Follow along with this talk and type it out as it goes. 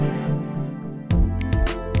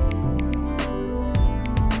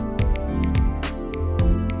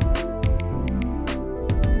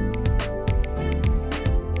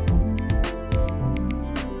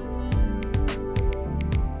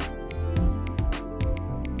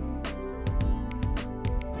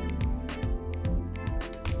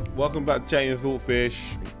Welcome back to Chatting Thoughtfish.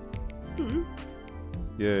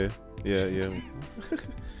 Yeah.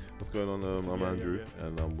 What's going on? I'm Andrew,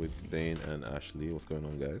 and I'm with Dane and Ashley. What's going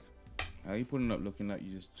on, guys? How you pulling up looking like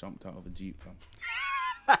you just jumped out of a Jeep,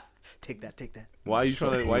 fam? Take that. Why are you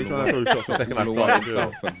trying to throw shots the second I started the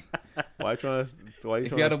show? Why are you trying to?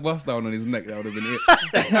 If he had a bust down on his neck, that would have been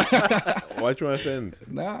it. Why are you trying to send?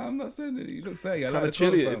 Nah, I'm not saying it. You look sad. Kind of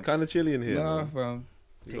chilly. It's kind of chilly in here. Nah, man. fam.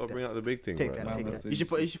 You gotta bring out the big thing, Take right? that. Nah, Take man, that. You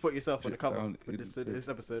should put yourself on the cover for this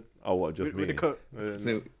episode. Oh, what? Just With me? the coat.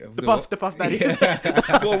 So, The puff daddy. You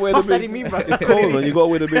gotta wear the Puff daddy big. mean, bro. It's cold, man. You gotta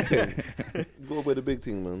wear the big thing. You gotta wear the big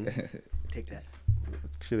thing, man. Take that.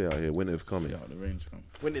 It's chilly out here. Winter's coming. yeah, out the range, fam.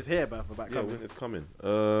 Winter's here, bro. For back Yeah, coming. winter's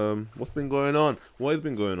coming. What's been going on? What has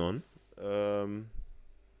been going on?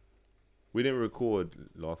 We didn't record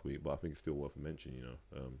last week, but I think it's still worth a mention, you know,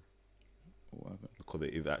 What happened? because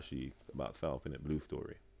it is actually about South, innit? Blue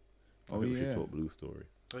Story. I Oh, think we should yeah. talk Blue Story.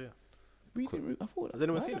 Oh yeah. We didn't I thought. Has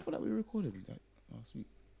anyone why seen I it? thought that we recorded like last week.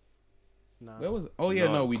 Nah. Where was it? Oh yeah,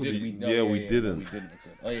 no, we 'cause didn't. we No, didn't. we didn't record.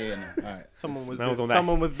 Oh yeah, no. All right. Someone was Man was busy. on that.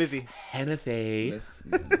 Someone was busy. Hennessy.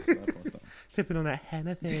 Let's start. Sipping on that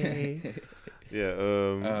Hennessy. Yeah.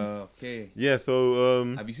 Okay. Yeah.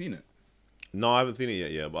 So. Have you seen it? No, I haven't seen it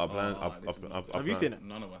yet. Yeah, but I plan. this is not- Have you seen it?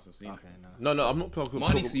 None of us have seen Okay, no. No, I'm not talking. it.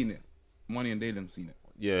 Money's seen it. Money and Dalen's seen it.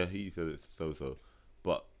 Yeah, he said it's so.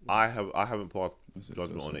 But I haven't passed I said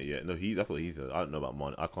judgment so-so. on it yet. No, that's what he said. I don't know about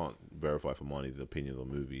Marnie. I can't verify for Marnie's opinions on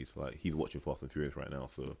movies. Like, he's watching Fast and Furious right now,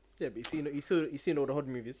 so. Yeah, but he's seen all the Hod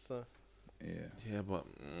movies, so Yeah. Yeah, but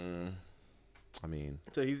I mean,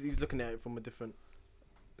 he's looking at it from a different.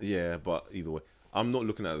 yeah, but either way, I'm not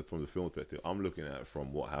looking at it from the film perspective. I'm looking at it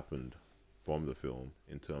from what happened from the film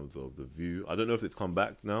in terms of the view. I don't know if it's come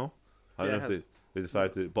back now. I don't Yeah, know it if they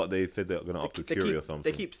decided to, but they said they're going to up the Curie or something.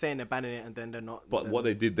 They keep saying they're banning it and then they're not. But then, what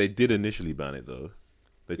they did initially ban it though.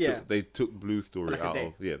 They took Blue Story like a out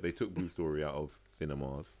day. of they took Blue Story out of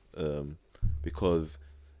cinemas because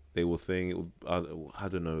they were saying it was, I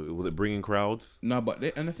don't know, was it bringing crowds? No, but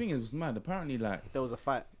and the thing is, it was mad. Apparently, like, there was a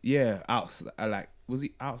fight. yeah, outside. Like, was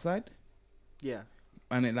he outside? Yeah.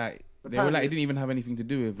 And it like they were Apparently like, it it's- didn't even have anything to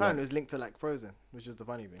do with. Apparently, it Like, was linked to like Frozen, which is the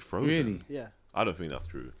funny thing. Frozen. really? Yeah. I don't think that's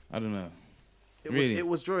true. I don't know. It Really?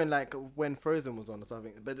 was during like when Frozen was on or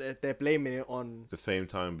something, but they're blaming it on. The same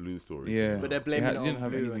time Blue Story. Yeah. came out. But they're blaming it didn't on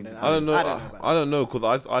have Blue. anything And to then, do. I don't know. about I don't know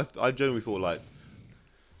because I genuinely thought like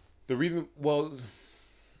the reason. Well,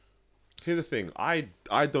 here's the thing. I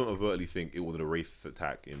don't overtly think it was a racist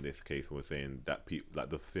attack in this case. We're saying that people like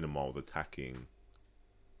the cinema was attacking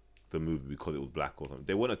the movie because it was black or something.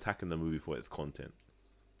 They weren't attacking the movie for its content.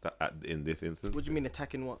 In this instance, What do you mean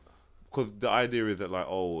attacking what? because the idea is that like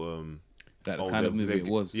Like the kind of movie it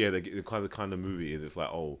was. Yeah, the kind of movie is. It's like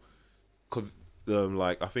because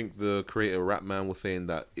like I think the creator Rap Man was saying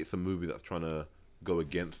that it's a movie that's trying to go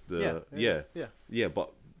against the yeah.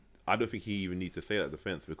 But I don't think he even needs to say that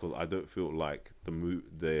defense because I don't feel like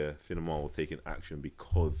the cinema was taking action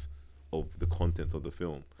because of the content of the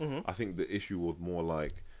film. Mm-hmm. I think the issue was more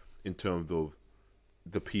like in terms of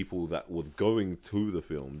the people that was going to the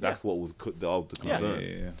film. That's what was the Yeah. concern.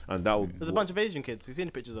 Yeah. And that was There's a bunch of Asian kids. We've seen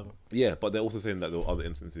the pictures of them. yeah, but they're also saying that there were other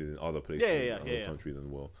instances in other places, Yeah, in other countries as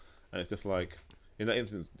well. And it's just like in that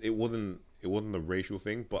instance, it wasn't a racial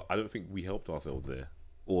thing, but I don't think we helped ourselves there,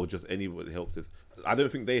 or just anybody helped us. I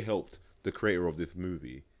don't think they helped the creator of this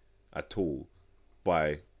movie at all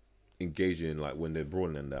by engaging like when they're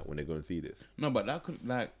broadening that when they go and see this. No, but that could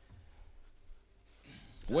like.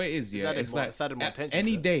 What it is, yeah, added it's more- like it's added more attention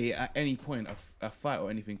any to it. day, at any point, a fight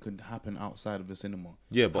or anything could happen outside of the cinema.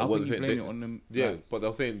 Yeah, but How what can you they're blame saying, it on them? yeah, like- but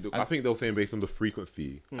they're saying. I think they were saying based on the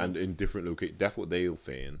frequency and in different locations. That's what they were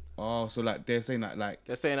saying. Oh, so like they're saying that like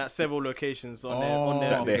They're saying at several locations on Oh, their.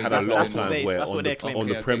 That they okay, had that's a what- lot that's of what times where that's what on they're the claiming. on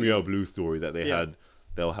the Okay, premiere Blue Story that they Yeah.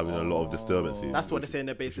 they were having a lot of disturbances. That's what they're which- saying.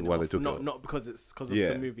 They're which basing is it why off, they took it. not because it's because of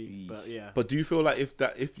Yeah. the movie, but yeah. But do you feel like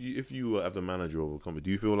if you were as a manager of a company,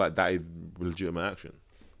 do you feel like that is legitimate action?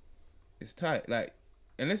 it's tight. Like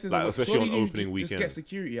unless there's Like, a especially surely on you opening just weekend. get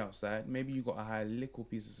security outside. Maybe you got a high little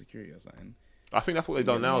piece of security or something. I think that's what they've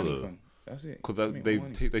done Make now money, though, fam. That's it. because Just make they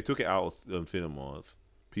money. they took it out of cinemas.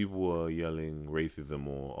 People were yelling racism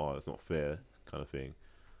or it's not fair kind of thing.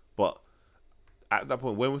 But at that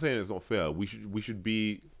point, when we're saying it's not fair, we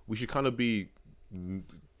should kind of be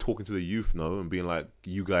talking to the youth now and being like,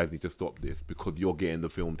 you guys need to stop this because you're getting the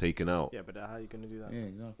film taken out. Yeah, but how are you gonna do that? Yeah,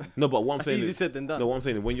 exactly. No, but what I'm That's saying easy is, said than done. no, what I'm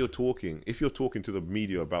saying is when if you're talking to the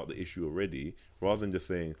media about the issue already, rather than just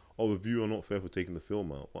saying, "Oh, the view are not fair for taking the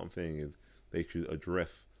film out," what I'm saying is they should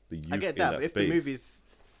address the youth I get in that, that but if space. the movie's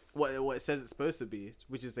what it says it's supposed to be,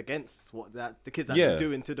 which is against what the kids actually Yeah.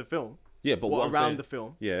 doing to the film, Yeah, but what I'm around saying, the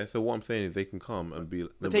film. yeah. So what I'm saying is they can come and be.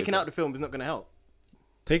 But taking out the film is not going to help.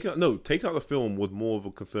 taking out the film was more of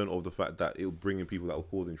a concern of the fact that it was bringing people that were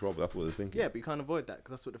causing trouble. That's what they're thinking. Yeah, but you can't avoid that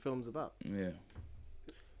because that's what the film's about. Yeah.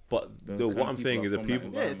 But what I'm saying is the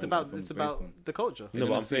people. Yeah, it's about the culture. No, but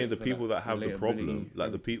gonna I'm see saying it the for, people like, that have the problem, relatability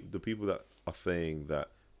like and- the people that are saying that,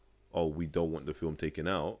 oh, we don't want the film taken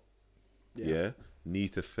out, yeah,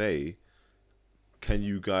 need to say, can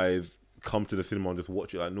you guys come to the cinema and just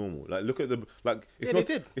watch it like normal? Like, look at the like. It's Yeah, not,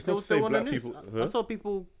 they did. It's They not were- to they say were on the black news. people, I saw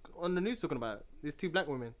people on the news talking about it. These two black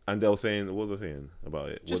women. and they were saying, what were they saying about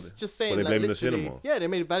it? Just saying. were they like, blaming the literally- cinema? Yeah, they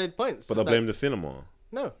made valid points. But they're Just blaming the cinema. like,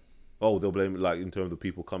 no. Oh, they'll blame like in terms of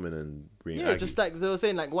people coming and bringing. Yeah, Aggie. just like they were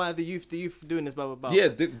saying, like, why are the youth doing this, blah blah blah. Yeah,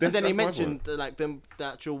 and then that's they my mentioned point. like the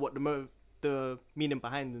actual what the meaning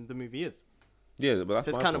behind the movie is. Yeah, but that's So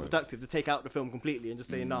it's my kind point. of productive to take out the film completely and just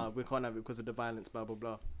say, nah, we can't have it because of the violence, blah blah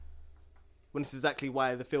blah. When it's exactly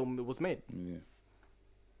why the film was made. Yeah.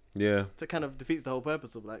 Yeah, So it kind of defeats the whole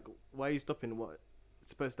purpose of like, why are you stopping what it's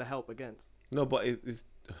supposed to help against? no, but it's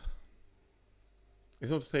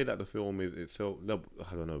not to say that the film is itself. No,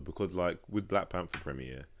 I don't know, because like with Black Panther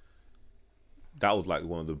premiere, that was like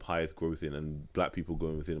one of the highest grossing, and black people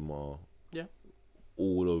going to cinema, Yeah.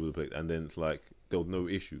 all over the place, and then it's like there was no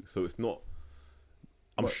issue, so it's not.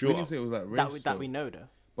 I'm But sure. we didn't say it was like race. That we know though.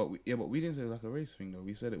 But we didn't say it was like a race thing though.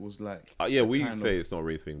 We said it was like. Yeah, we kind say of- it's not a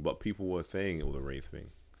race thing, but people were saying it was a race thing,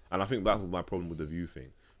 and I think that was my problem with the View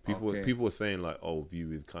thing. Okay. People were saying like, "Oh,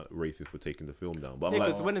 View is kind of racist for taking the film down," but I'm Yeah, like,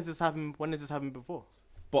 because when has this happened? When has this happened before?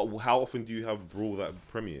 but how often do you have brawls at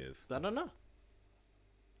premieres? I don't know.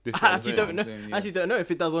 This is I what I'm actually saying. don't know. I'm saying, I yeah. actually don't know if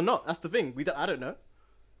it does or not. That's the thing. I don't know.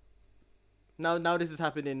 Now this is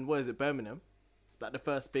happening in, what is it, Birmingham? Like the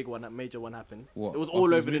first big one, that major one happened. What, It was off all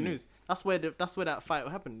his over the movie? news. That's where that fight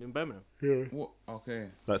happened in Birmingham. What? Okay.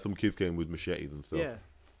 Like some kids came with machetes and stuff. Yeah.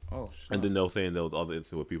 Oh shit. And then they were saying there was other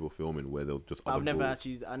instances where people filming where there was just other I never brawls.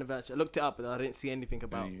 actually I looked it up, but I didn't see anything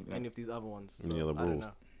about Any, like- any of these other ones. So Any other I don't brawls?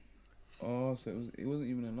 know. Oh, so it wasn't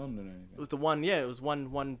even in London or anything. It was the one. Yeah, it was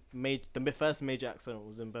one major. The first major accident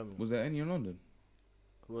was in Birmingham. Was there any in London?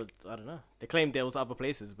 Well, I don't know. They claimed there was other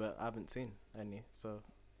places, but I haven't seen any. So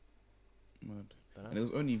Mad. don't know. And it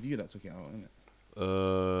was only View that took it out, innit?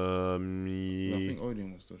 Yeah. I think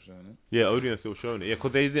Odeon was still showing it. Yeah, Odeon still showing it. Yeah,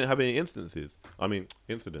 because they didn't have any incidents.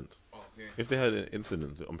 Okay. If they had an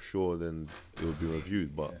incident, I'm sure then it would be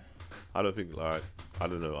reviewed. But I don't think like I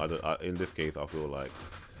don't know. In this case, I feel like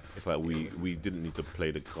it's like we didn't need to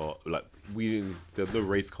play the card. Like there's no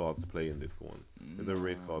race cards to play in this one. There's no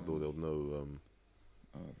race cards or there was no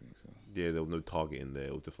I don't think so. yeah, there was no target in there.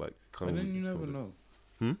 It was just like But then you never know.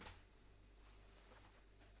 Hmm?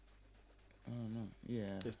 I don't know.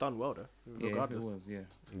 Yeah. It's done well though, Yeah, if it regardless. was, yeah.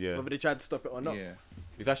 Yeah, Whether they tried to stop it or not. Yeah.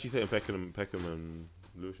 it's actually setting Peckham and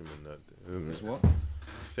Lewisham in that. Isn't It's it? what?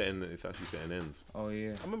 It's actually setting ends. Oh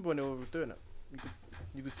yeah. I remember when they were doing it.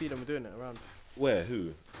 You could see them doing it around. Where?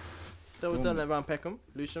 Who? They were doing it around Peckham,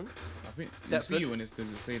 Lewisham. I think you Deptford. see when does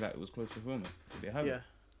it say like it was close to filming? Did they have Yeah. it?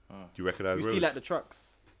 Ah. Do you recognise You roads? see like the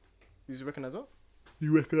trucks. You recognise what?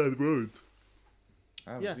 You recognise roads?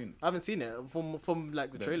 I haven't Yeah, seen it. I haven't seen it from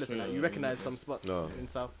like the The trailers and that. trailer, You yeah, recognise yeah. some spots No. in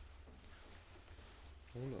South.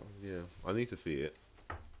 Oh no, yeah. I need to see it.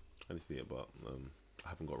 I need to see it, but I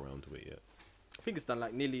haven't got around to it yet. I think it's done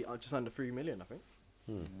like nearly just under 3 million. I think.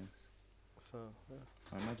 Nice. So yeah.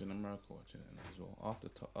 I imagine America watching it as well.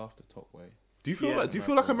 After Top Way. Do you feel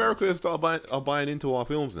Yeah. like America has started buying into our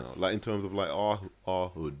films now? Like in terms of like our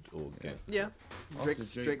hood or Yeah. gangster? Yeah. After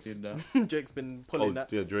Drake's Drake did that. Drake's been pulling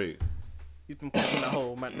that. yeah, Drake. He's been pushing that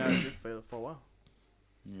whole narrative for a while.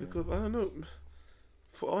 Yeah. Because I don't know,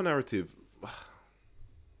 for our narrative,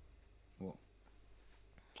 What?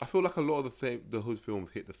 I feel like a lot of the hood films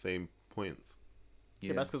hit the same points.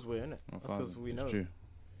 Yeah, that's because we're in it. I That's found because it. we It's know. true.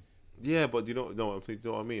 Yeah, but you know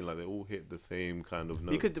what I mean? Like they all hit the same kind of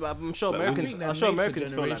note. You could. I'm sure Like, Americans. I think they're I'm sure made for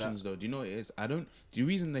Americans feel like that. generations, though. Do you know what it is? I don't. The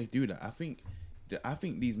reason they do that, I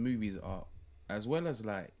think these movies are, as well as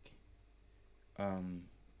like,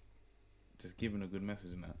 just giving a good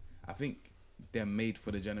message in that. I think they're made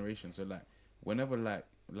for the generation. So like, whenever like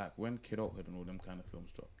when Kid Uphood and all them kind of films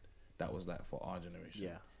dropped, that was like for our generation.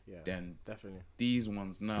 Yeah, yeah. Then Definitely. these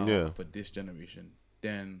ones now Yeah. are for this generation.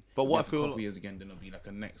 Then But what I a feel couple years again, then it'll be like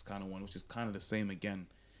a next kind of one, which is kind of the same again,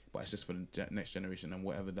 but it's just for the next generation and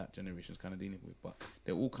whatever that generation's kind of dealing with. But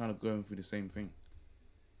they're all kind of going through the same thing.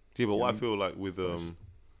 Yeah, but Do you what I know? feel like with Well, it's just-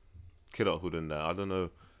 Kid Hood and that, I don't know.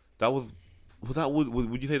 That was that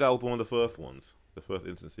would you say that was one of the first ones, the first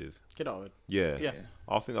instances? Kid Outward. Yeah, Yeah.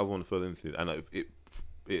 I think that was one of the first instances, and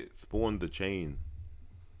it spawned the chain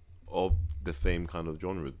of the same kind of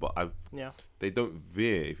genres, but Yeah, they don't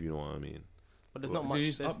veer, if you know what I mean. but there's Well, not much. They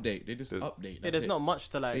just There's, update. They just there's- update. yeah, That's there's it. not much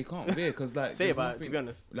to They like can't veer because like say there's about it. To nothing- be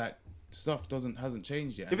honest, like stuff hasn't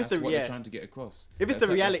changed yet. If And it's that's the- what yeah. they're trying to get across. if it's That's the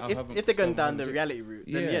like, reality, I haven't- if they're going some down haven't the changed. reality route,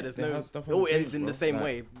 then yeah, there's there no. has- stuff It all hasn't ends changed, in the bro. same Like,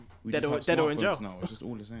 way. We Dead just or have dead or in smartphones jail. now. It's just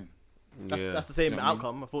all the same. That's Yeah, that's the same Do you know what I mean?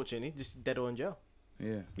 outcome, unfortunately. Just dead or in jail.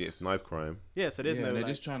 Yeah. yeah, it's knife crime, Yeah, so there's yeah, no. they're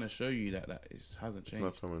Like, just trying to show you that it just hasn't changed.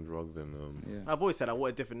 knife crime and drugs, and Yeah. I've always said I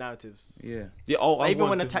wanted different narratives. Yeah. yeah. Oh, Like, even want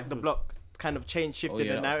when different Attack the genres. Block kind of shifted yeah, the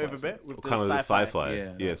that was narrative a quite bit sick. with the kind of the sci-fi. sci-fi,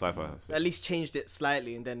 Yeah, yeah, that- sci-fi. At least changed it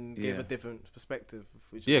slightly and then gave Yeah. a different perspective.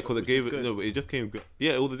 Which Yeah, is, because it which gave is it. good. No, but it just came.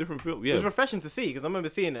 Yeah, it was a different film. It Yeah, was refreshing to see because I remember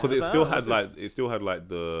seeing it. because I it was still like, oh, had what's this? it still had like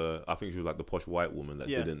the, I think she was like the posh white woman that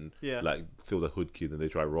Yeah, didn't yeah. like steal the hood kid and they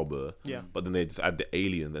try rob her. Yeah. But then they just add the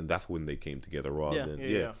alien and that's when they came together rather Yeah, than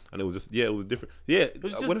yeah. And it was just it was a different it It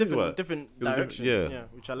was just when I think about different it was a direction. different- Yeah,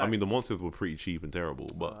 which I I liked. mean the monsters were pretty cheap and terrible,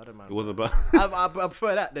 but I don't mind it wasn't about I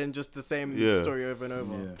prefer that than just the same Yeah. story over and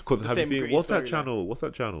over. Yeah. because The have you same seen gritty what's that storyline. channel? What's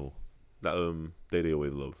that channel that they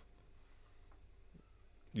always love?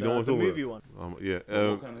 You know what I'm The talking movie one. about? Yeah,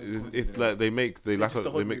 What kind of it's, comedy it's do they like they make they like Just the they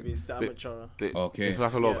whole make movies, the they- amateur. Okay. It's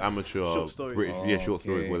like a lot of Yeah. amateur Short stories. British, short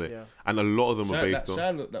stories Okay. where they Yeah. and a lot of them are based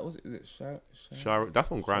on. That was it. Is it Shire, that's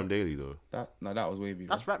on Grime Daily though. That was wavy.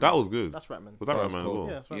 That's bro. Ratman. That was good. That's Ratman. Was that That right, was man? cool. As well?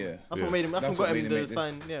 Yeah, that's Ratman. Yeah. That's Yeah. what made him. That's, That's what got what him made him the make this.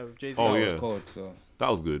 sign. Yeah, with Jay Z. Oh, That yeah. was cold. So That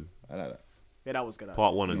was good. I like that. Yeah, that was good.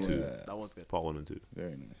 Part 1 and Yeah. 2. That was good. Part 1 and 2.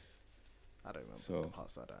 Very nice. I don't remember So- the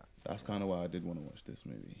parts like that. That's kind of why I did want to watch this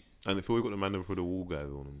movie. And it's always got the Man for the Wall guys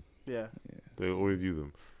on them. Yeah. Yeah. They always use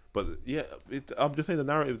them. But yeah, I'm just saying the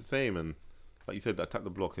narrative is the same. And like you said, that Attack the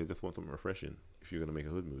Block, they just want something refreshing if you're going to make a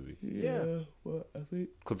hood movie. Yeah. But I think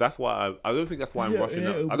Because that's why I don't think that's why I'm rushing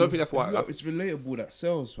out. I don't think that's why. it's relatable that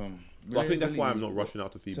sells, fam. I think that's why I'm Relatability not is rushing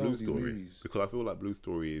out to see sells Blue these Story. movies. Because I feel like Blue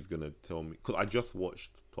Story is going to tell me. Because I just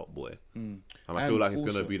watched Top Boy. Mm. And I feel like it's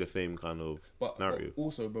going to be the same kind of But narrative.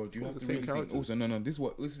 also, bro, do you Well, have it's to the same really think? characters. Also, no.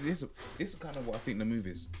 This is kind of what I think the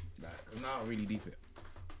movie is. Like, 'cause now I really deep it.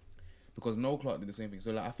 Because Noel Clark did the same thing.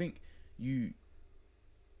 So like, I think you,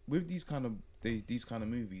 with these kind of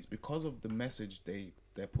movies, because of the message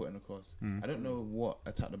they're putting across. I don't know what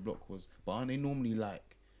Attack the Block was, but aren't they normally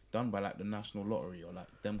like done by like the National Lottery or like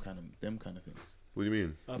them kind of things? What do you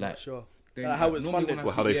mean? I'm Like, not sure. They, How it's normally funded. when I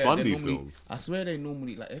Well, how see- they fund they these normally- films. I swear they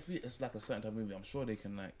normally like if it's like a certain type of movie, I'm sure they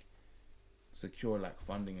can like secure like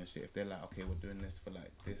funding and shit. If they're like, okay, we're doing this for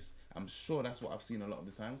like this, I'm sure that's what I've seen a lot of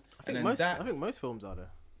the times. I think and then most. that I think most films are there.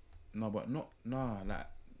 no, but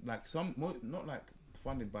like some not like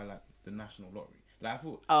funded by like the National Lottery. Like I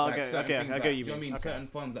thought. Oh, like, okay, certain okay, things I like, get do you know what I mean, mean? okay. Certain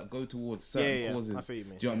funds that go towards certain Yeah, causes. I see what you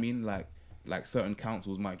mean. Do you know what I mean? Like certain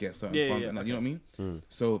councils might get certain Yeah, funds, yeah, and like, you know what I mean. Mm.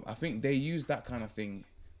 So I think they use that kind of thing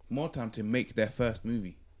more time to make their first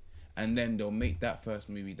movie, and then they'll make that first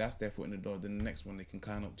movie. That's their foot in the door. Then the next one they can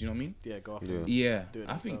kind of, do you know what I mean? Yeah, go off. Yeah. and- Yeah, Do it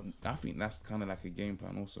I think themselves. that's kind of like a game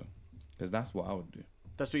plan also, because that's what I would do.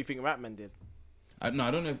 That's what you think Ratman did. I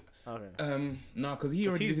don't know if Okay. no, because he 'Cause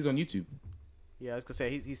already did his he's- on YouTube. Yeah, I was gonna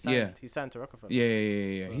say he's signed. Yeah. He's signed to Rockefeller.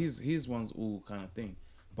 Yeah. So- His one's all kind of thing.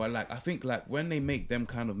 But like I think like when they make them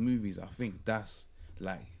kind of movies, I think that's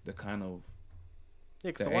like the kind of Yeah,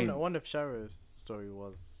 because The I aim. wonder if Sharo's story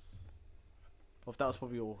was. Or if that was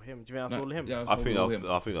probably all him. Do you think that's all him? Yeah, I think all that was,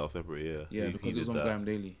 him. I think that was separate. Yeah. Yeah, He because it did was on that. Graham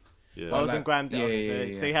Daily. Yeah. Oh, I was like- in Graham. yeah, Okay,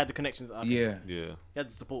 yeah, so he had the connections. Okay. Yeah. Yeah. He had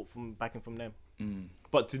the support from backing from them. Mm.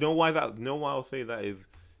 But do you know why that? You know why I'll say that is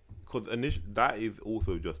because that is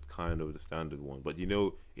also just kind of the standard one. But you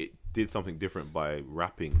know, it did something different by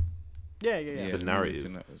rapping. Yeah, yeah, yeah. The movie narrative.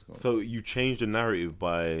 connect was cool. So you change the narrative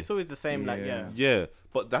by It's always the same, like Yeah. yeah,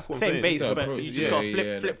 but that's what I'm same saying. base, the but approach. you just Yeah, gotta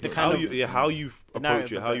yeah, flip the the How kind you of how you the approach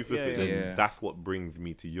narrative it, of how it. you flip Yeah, it, yeah, then yeah. that's what brings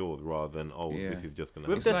me to yours rather than Yeah. this is just gonna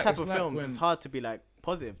with It's this like- type it's of like films. when- It's hard to be like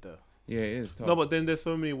positive though. Yeah, it is tough. No, but then there's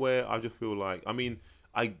so many where I just feel like I mean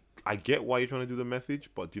I get why you're trying to do the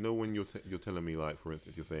message, but do you know when you're telling me like for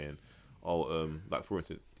instance you're saying, like for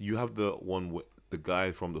instance you have the one with the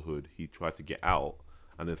guy from the hood, he tries to get out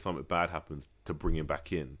and then something bad happens to bring him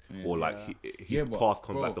back in, Yeah. or like Yeah. his but, past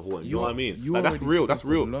comes bro, back to haunt him. You know what I mean? Like, that's already real. That's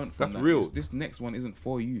supposed to real. learn from That's that. real. This next one isn't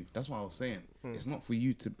for you. That's what I was saying. It's not for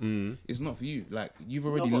you to. Mm. It's not for you. Like you've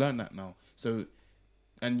already but- learned that now. So,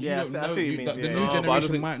 and you Yeah, I don't see- I know see what you you- mean, the yeah, new yeah. No, but I don't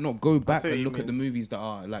generation think- might not go back see what and you look at the mean. movies that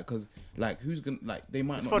are like, cause like who's gonna like they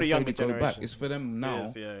might It's not for the necessarily younger go back. generation. It's for them now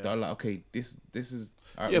Yes, yeah, yeah. that are like, okay, this is.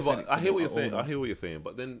 Yeah, but I hear what you're saying. I hear what you're saying.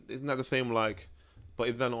 But then isn't that the same like? But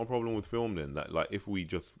is that not a problem with film then? That like if we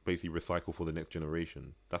just basically recycle for the next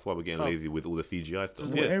generation, that's why we're getting Oh. lazy with all the CGI stuff.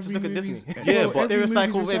 Just Yeah, Just look at Disney. Yeah, but- They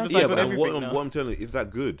recycle- they yeah, recycle but everything what now. I'm telling you is that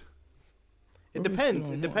good. It depends.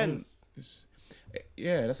 It depends.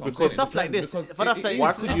 Yeah, that's what I'm Because- saying. It Stuff like depends, this. because But I'm it saying why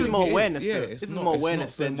this, could this you- is more it is, awareness. yeah, though. it's This is not- more it's not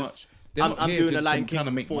awareness so than much. just. They're I'm not here doing just a Lion trying to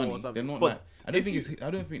King make 4 or money. something. They're not But like. I don't if think you- it's.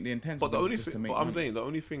 I don't think the intention But the is only just to thing, make but I'm money. saying the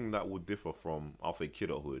only thing that would differ from, I'll say,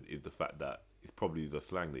 kidulthood is the fact that it's probably the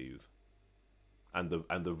slang they use, and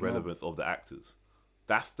the relevance of the actors.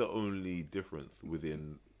 That's the only difference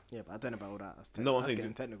within. Yeah, but I don't know about all that. That's, No, I'm that's saying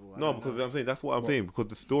getting technical. I No, don't because know. I'm saying that's what I'm saying, because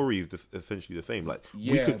the story is essentially the same. Like we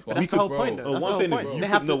Yeah, could, but that's the whole bro, point, though. No, That's one the thing whole is point. you They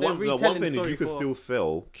could, have to. no, They're one, no, retelling one thing is story you could for- still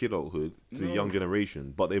sell kidulthood to the No. young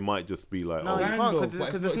generation, but they might just be like, No, oh, you Kind can't, of, 'cause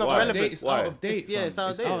but it's not out of relevant. date, it's out of Why? date. Yeah, fam. it's out of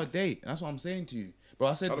It's out date. of date. That's what I'm saying to you, bro.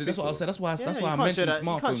 I said I don't that's think what I so. said. That's why. Yeah, That's you why I can't show mentioned that- you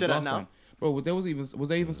can't smartphones show that last now. time, bro. Was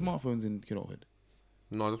there even smartphones in kidulthood?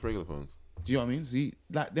 no, just regular phones. Do you know what I mean? See,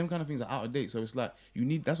 like them kind of things are out of date. So it's like you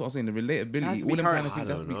need. That's what I'm saying. The relatability, has to all be them current. kind of things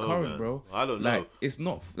I has to be don't know, current, man. bro. I don't Like know. it's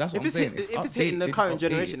not. That's what If I'm it's, saying. if it's hitting the It's current updated.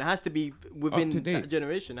 generation, it has to be within to date. that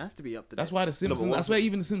generation. It has to be up to date. That's why the Simpsons. what- I swear,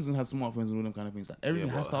 even the Simpsons had smartphones and all them kind of things. Like everything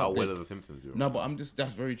Yeah, has but to how update. well are the Simpsons doing? No, but I'm just.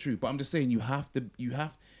 That's very true. But I'm just saying you have to.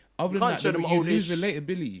 Other than can't that, show them you lose old-ish-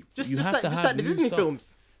 relatability. just you just have like to just have like the new Disney stuff.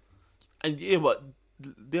 films. And yeah, but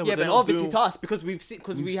Yeah, they're but not obviously doing- to us because we've seen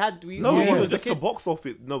because we We've had we No, when Yeah. we was the that's the kid. box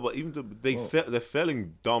office. No, but even Well- they're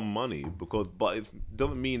selling dumb money but it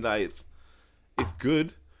doesn't mean that it's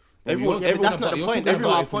good. Well, Everyone, you're Yeah, but that's talking not about- the you're point. talking That's about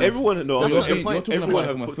not it our from- point. everyone, no, That's everyone, not the point. You're talking everyone about it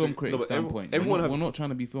has from a put- film no, critic but standpoint. everyone We're has not trying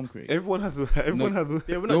to be film critics. everyone has everyone has.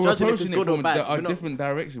 Yeah, we're No, not judging if it's approaching it good or from bad. a We're not- different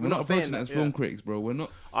direction. We're we're not not saying approaching it that, as yeah. film critics, bro. We're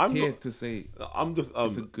not I'm here not- to say I'm just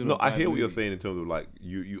It's a good no. or I bad hear what you're movie. saying in terms of like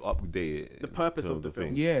you update it. The purpose in of terms the film.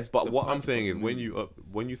 thing. yes. But the what I'm purpose saying of is the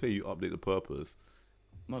when you say you update the purpose,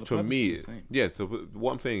 no, the to purpose me, is the same. yeah. So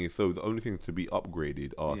what I'm saying is, so the only things to be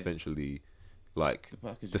upgraded are Yeah. essentially like The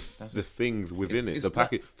package. the things within it, it's the like-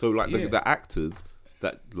 package. So like yeah. the actors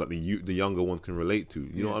that like the younger ones can relate to.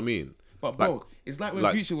 You know Yeah. what I mean? But Like- bro, it's like when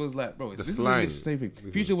like Future was like, bro, the this is slang. the same thing.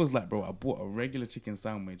 Future was like, bro, I bought a regular chicken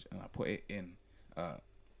sandwich and I put it in,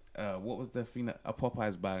 what was the thing, a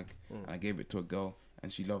Popeyes bag, and I gave it to a girl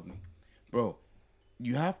and she loved me, bro.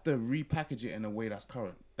 You have to repackage it in a way that's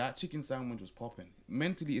current. That chicken sandwich was popping.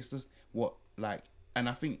 Mentally, it's just what like, and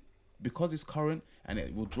I think because it's current and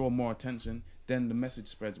it will draw more attention, then the message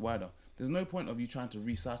spreads wider. There's no point of you trying to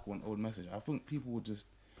recycle an old message. I think people would just,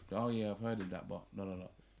 oh yeah, I've heard of that, but no.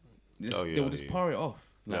 Oh, yeah, They would just yeah. pour it off.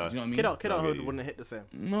 Like, Yeah. do you know what I mean? Kid Out I get Hood you. wouldn't hit the same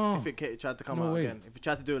No. if it tried to come No out way. again. If it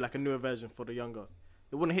tried to do like a newer version for the younger,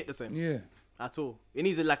 it wouldn't hit the same Yeah. at all. It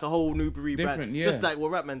needs like a whole new rebrand, Different, yeah. just like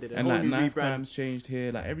what Rapman did. A And whole like new knife rebrand, crams changed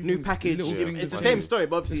here, like everything. new package. It's the same story,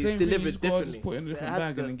 but obviously it's delivered Just differently. put it in a So it different has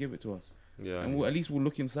bag to- and then give it to us. Yeah. And at least we'll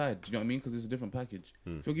look inside. Do you know what I mean? Because it's a different package.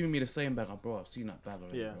 Hmm. If you're giving me the same bag, bro, I've seen that bag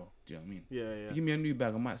already, Yeah. bro. Do you know what I mean? Yeah, If yeah. you give me a new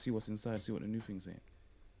bag, I might see what's inside, see what the new thing's saying.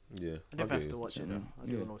 Yeah. I never get have you. to watch it Yeah. though. I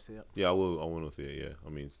do Yeah. want to see it. Yeah, I will. I want to see it. Yeah, I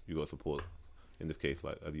mean, you got to support. In this case,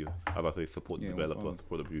 like as I say, support the Yeah, developer, 100%.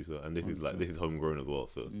 support the producer, and this is homegrown as well.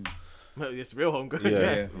 So Well, it's real homegrown.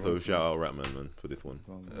 yeah, Yeah. so shout out Ratman man for this one.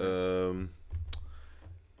 Homegrown.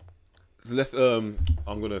 So let's I'm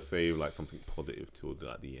gonna say like something positive till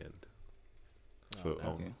at the end. So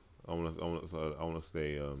okay. I want to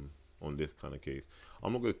say on this kind of case,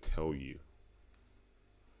 I'm not gonna tell you.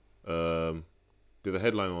 There's a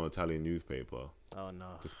headline on an Italian newspaper, Oh no.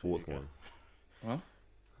 the sports Here we one. Huh?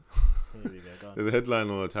 go. Here we go. Go on. There's a headline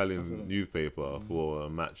on an That's Italian all. newspaper for a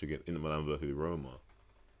match against Inter Milan versus Roma.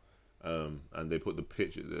 And they put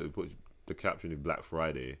the caption is Black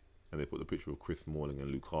Friday, and they put the picture of Chris Smalling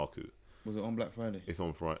and Lukaku. Was it on Black Friday? It's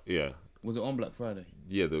on Friday. Yeah, Was it on Black Friday?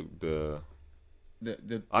 yeah. The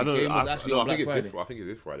The I don't game know. was actually on Black Friday. I think it's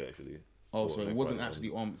this Friday actually. Oh, Or so it next wasn't Friday.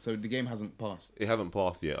 actually on. So the game hasn't passed. It hasn't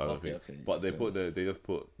passed yet. I don't Okay, think. okay, But they so- they just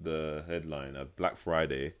put the headline as Black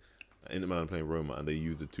Friday. Inter Milan playing Roma, and they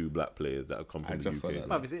use the two black players that have come I from the just saw UK. that.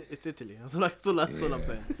 Bruv, it's Italy. That's all I'm Yeah.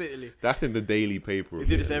 saying. It's Italy. That's in the daily paper. They of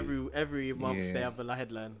do this Italy. every month. Yeah. They have a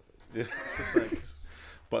headline. Yeah. Just like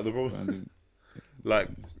But the problem, like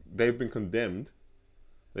they've been condemned.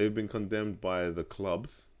 They've been condemned by the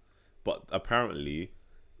clubs, but apparently,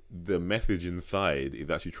 the message inside is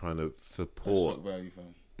actually trying to support Shock value,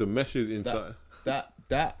 fam. the message inside.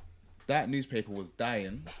 That newspaper was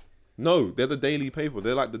dying. No, they're the daily paper.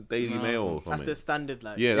 They're like the Daily No, Mail or that's something. their standard.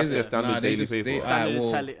 Like Yeah, that's Is their it? standard Nah, they daily just- paper. they- standard well-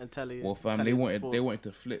 Italian. Well, fam, Italian sport. they wanted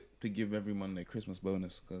to flip to give everyone their Christmas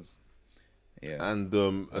bonus because, yeah. And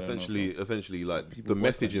know, essentially, like people the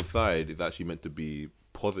message boycott. inside is actually meant to be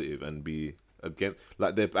positive and be against.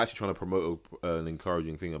 Like they're actually trying to promote an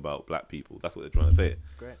encouraging thing about black people. That's what they're trying to say.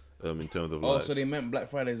 Great. In terms of Oh, like, so they meant Black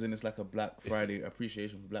Fridays and it's like a Black Friday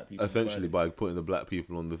appreciation for black people. on essentially Friday. by putting the black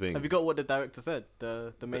people on the thing. Have you got what the director said?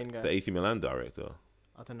 The main guy. The AC Milan director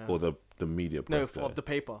I don't know. or the media no, press guy. of the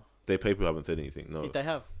paper. Their paper haven't said anything. No, They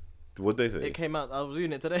have. What'd they say? It came out. I was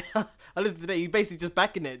reading it today. I listened today. He's basically just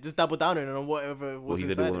backing it, just double down on whatever was Well, he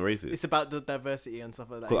said inside they want to it. race it. It's about the diversity and stuff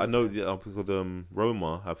like that. Because I he know was saying. because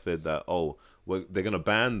Roma have said that they're gonna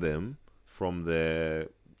ban them from their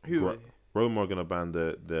Who? Roma are gonna ban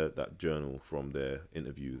that journal from their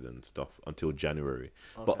interviews and stuff until January,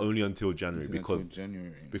 but Okay. only until January Until because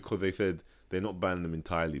January. they said they're not banning them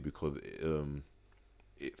entirely because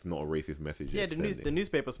it's not a racist message. Yeah, it's the sending.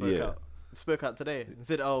 newspaper spoke out today and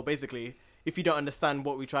said, "Oh, basically, if you don't understand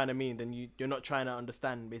what we're trying to mean, then you're not trying to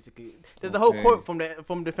understand." Basically, there's a whole Okay. quote from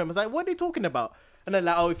the film. It's like, "What are they talking about?" And then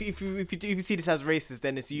like, "Oh, if you see this as racist,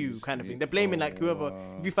 then it's you," kind of thing. They're blaming like whoever.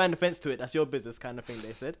 wow. If you find offense to it, that's your business, kind of thing.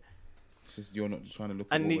 They said. It's just you're not trying to look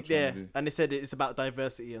at And what we're trying to do. and they said it's about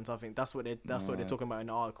diversity and something. That's what they're Nah. talking about in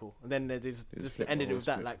the article. And then they just flip ended the it with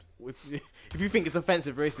that. whole Like, if you think it's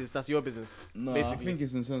offensive, racist, that's your business. No, basically. I think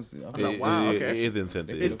it's insensitive. I was think like, wow, okay. It is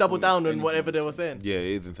insensitive. It's look double for down on anything. whatever they were saying. Yeah,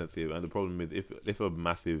 it is insensitive, and the problem is if a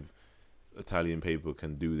massive Italian paper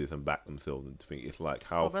can do this and back themselves and think it's like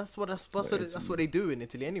how Well, that's what they do in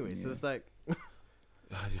Italy anyway. So Yeah. it's like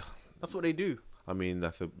that's what they do. I mean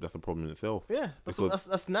that's a problem in itself. Yeah,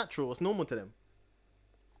 that's natural. It's normal to them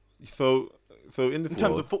So in this in terms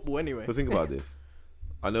world, of football anyway. so think about this.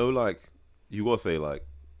 I know like you gotta say like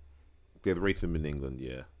there's racism in England,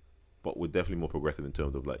 yeah, but we're definitely more progressive in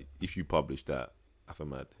terms of like if you publish that's a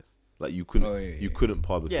madness. Like you couldn't Oh, yeah, you yeah. couldn't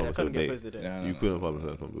publish Yeah, on they a couldn't certain get date. posted. No, You no, couldn't no, publish no,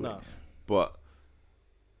 on something. No, But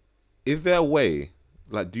is there a way?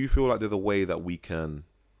 Like, do you feel like there's a way that we can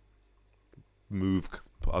move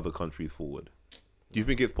other countries forward? Do you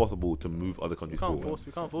think it's possible to move other we countries can't forward?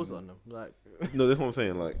 force it on them. Like No, that's what I'm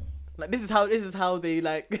saying. Like, this is how they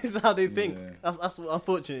like this is how they think. Yeah. That's what,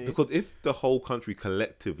 unfortunately. because if the whole country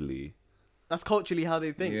collectively, That's culturally how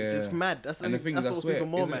they think, which is Yeah. mad. That's And the thing is, I what's swear, even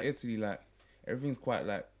more isn't mad. Italy like everything's quite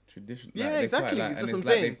like traditional? Yeah, like, they're exactly. Quite, like, That's and what it's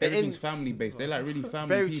I'm like saying. everything's In- family based. They're like really family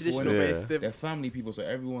Very people. traditional innit? Yeah. based. They're family people, so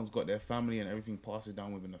everyone's got their family and everything passes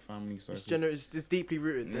down within the family. So It's it's just- it's deeply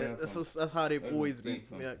rooted. Yeah, That's how they've Very always been. deep,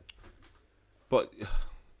 fam. Yeah. but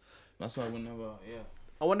that's why whenever, yeah.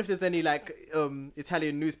 I wonder if there's any like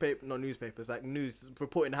Italian newspapers, like news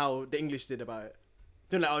reporting how the English did about it.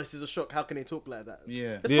 They're like, oh, this is a shock. How can they talk like that?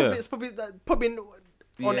 Yeah. It's probably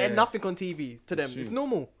on Yeah. nothing on TV to them. It's It's true.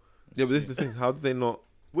 normal. yeah, but this is the thing. How do they not?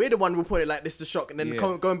 We're the one reporting like this is a shock, and then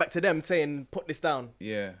Yeah. going back to them saying put this down.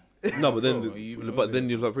 Yeah. No, but then, Bro, are you even but over then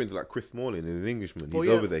there? you like, for instance, like Chris Smalling is an Englishman. He's Well,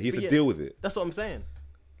 yeah, over there. He has but to yeah. deal with it. That's what I'm saying.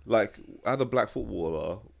 Like as a black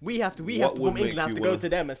footballer, We have to What from would make England have you to go wanna- to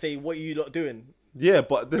them and say what are you lot doing yeah.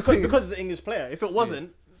 But the thing, because it's an English player. If it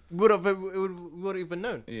wasn't, we would have even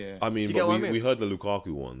known. Yeah. I mean, Do you but get what I we, mean? we heard the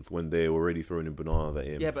Lukaku ones when they were already throwing in bananas at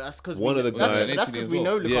him. Yeah, but that's because One of the guys- that's because we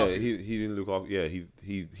know Lukaku. Yeah, he's in Lukaku. Yeah,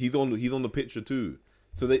 he's on the picture too.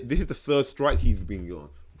 So this is the third strike he's been on.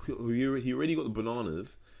 He already got the bananas.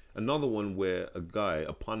 Another one where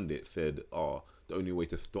a pundit said, "Oh, the only way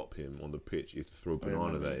to stop him on the pitch is to throw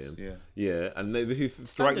bananas at him." Yeah. Yeah, and this is strike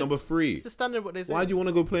Standard. number 3. It's the standard what they say. Why do you want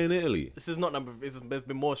to go play in Italy? This is not number. There's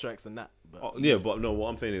been more strikes than that. But Yeah, but no, what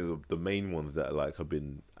I'm saying is the main ones that like have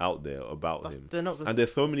been out there about him. they're not. And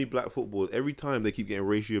there's so many black footballers. Every time they keep getting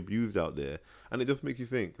racially abused out there, and it just makes you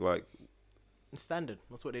think like, It's standard.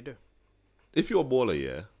 That's what they do. if you're a baller,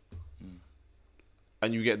 yeah,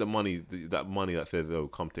 and you get the money, that money that says, "Oh,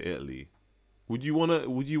 come to Italy," would you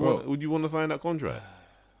wanna sign that contract?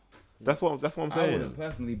 That's what I'm I saying. wouldn't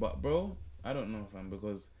personally, but bro, I don't know, fam,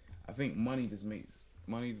 because I think money just makes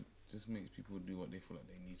people do what they feel like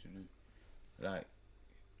they need to do. Like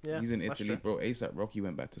Yeah, he's in that's Italy, true. bro. ASAP Rocky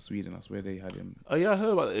went back to Sweden. I swear they had him. Oh yeah, I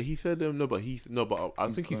heard about it. He said no, but I He's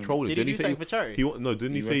think he's gone. trolling. Did he Didn't do he say something for charity? didn't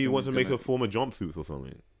he He say he reckons wants to he's make gonna- a form of jumpsuits or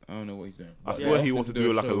something? I don't know what he's doing. I But swear they he asked wants him to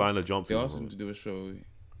do like a show. line of jumpsuits. They or asked him to something. do a show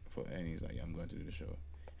and he's like, "Yeah, I'm going to do the show."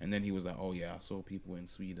 And then he was like, "Oh yeah, I saw people in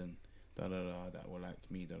Sweden, that were like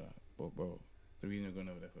me, But bro, the reason you're going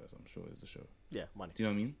over there first, I'm sure, is the show. Yeah, money. Do you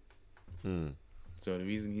know what I mean? Hmm. So the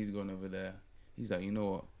reason he's going over there, he's like, you know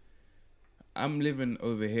what? I'm living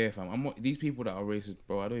over here, fam. These people that are racist,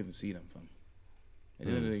 bro. I don't even see them, fam. At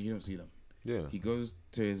the end of the day, you don't see them. Yeah. He goes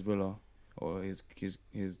to his villa or his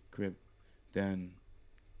crib, then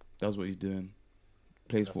does what he's doing,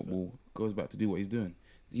 plays football, goes back to do what he's doing.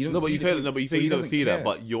 You don't No, but see you the say people- no, but you so say he you don't doesn't see that. care.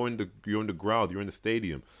 But you're in the ground. You're in the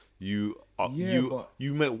stadium. You Yeah,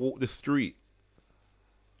 you might walk the street.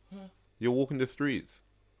 You're walking the streets.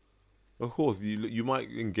 Of course, you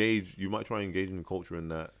might engage. You might try and engage in the culture in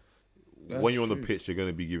that. That's When you're on the true. pitch, you're going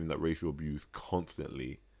to be given that racial abuse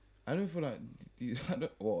constantly. I don't feel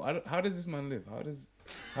like. How does this man live?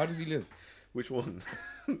 How does he live? Which one?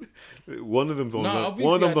 One of them's on No, loan. obviously,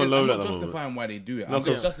 One of them's on I'm loan not at the moment. justifying why they do it. No, I'm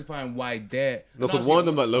just 'cause- justifying why they're. No, because actually, one of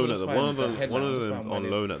them I'm at loan not at the justifying one the of headline, I'm them's justifying why on they-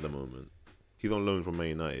 loan at the moment. He's on loan from Man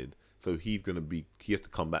United, so he's gonna be. He has to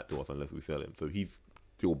come back to us unless we sell him. So he's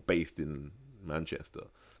still based in Manchester.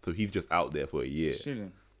 So he's just out there for a year. Just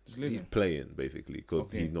chilling, just He's living. playing basically because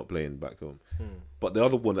Okay. he's not playing back home. Hmm. But the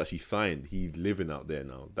other one that she signed, he's living out there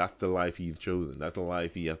now. That's the life he's chosen. That's the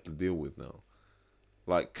life he has to deal with now.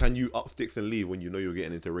 Like, can you up sticks and leave when you know you're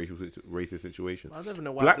getting into racist situations? I don't even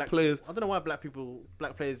know why Black players. I don't know why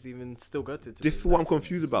black players even still go to. This is what I'm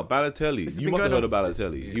confused about. Balotelli. It's You been must have going heard of on-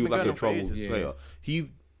 Balotelli. it's He was been like going a on for troubled ages. player. He's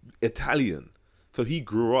Italian, so he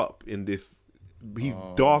grew up in this. He's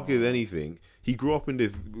Oh. dark as anything. He grew up in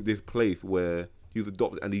this place where he was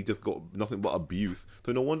adopted, and he just got nothing but abuse.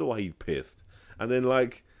 So no wonder why he's pissed. And then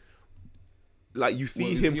like you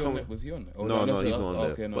see him come. Was he on it? Oh, No, that's- he's that's- not on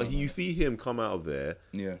there. okay, no, but no. you see him come out of there,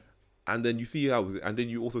 Yeah. and then you see how, and then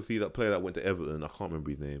you also see that player that went to Everton. I can't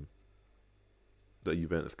remember his name. That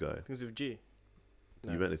Juventus guy, Because of G.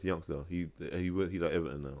 No. Juventus youngster. He's at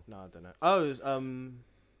Everton now. No, I don't know. Oh, it was, I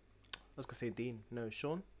was gonna say Dean. No,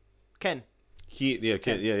 Sean, Ken. Ken, yeah,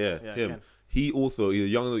 Yeah, him. Ken. He's a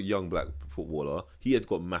young black footballer. He had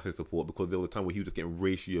got massive support because there was a time where he was just getting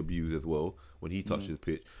racially abused as well when he touched his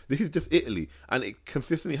pitch. This is just Italy, and it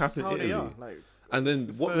consistently This is happens how in they Italy. are. Like, And then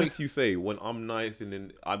it's what so- makes you say when I'm nice and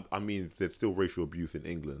then I mean there's still racial abuse in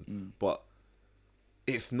England, but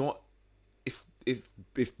it's not. It's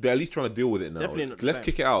they're at least trying to deal with it now. definitely not the Let's same.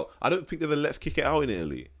 kick it out. I don't think there's a let's kick it out in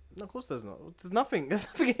Italy. No, of course there's not. There's nothing. There's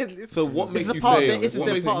nothing. It's, So what it's makes a you part say? Of their, it's what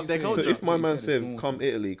a makes part you of their say- culture. So if my You man said says it's come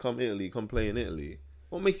Italy, come play in Italy,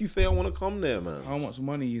 what makes you say I want to come there, man? How much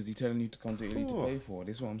money is he telling you to come to Italy to Oh. pay for?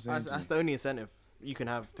 This is what I'm saying. That's the only incentive you can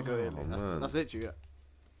have to go Oh, Italy. man. That's literally it.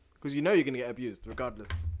 Because you know you're gonna get abused regardless.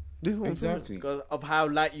 This is what I'm saying. Exactly. Because of how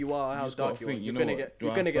light you are, how just gotta dark you are. think, You're know gonna what, get. do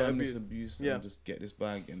You're I gonna get affirm this abused. abuse Yeah. and just get this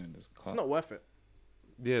bag and then just cut. It's not worth it.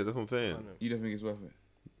 Yeah, that's what I'm I saying. don't know. You don't think it's worth it?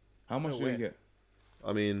 How much No do way. you get?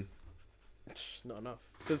 I mean, Not enough.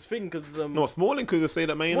 Because no, Smalling could have stayed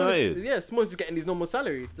at Man United. Yeah, Small's just getting his normal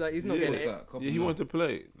salary. Like he's not Yeah. getting What's it. that? Couple Yeah, he mil? wanted to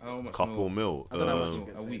play. How much Couple mil. I don't know how much Um, he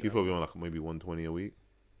gets a paid. week. He's probably on like maybe 120 a week.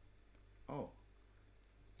 Oh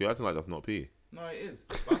You're acting like that's not P. no, it is.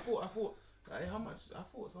 But I thought. Like, how much? I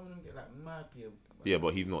thought some of them get like mad pay. Yeah,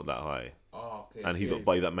 but he's not that high, Oh, okay. and he's yeah, got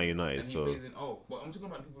by that Man United. And he So plays in. Oh, but I'm talking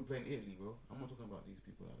about people playing Italy, bro. I'm not talking about these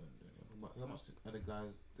people. I'm talking about how much are the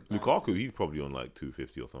guys? Lukaku, he's probably on like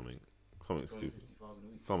 250 or something stupid, 50,000 a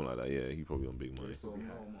week. something like that. Yeah, he's probably on big money. So more,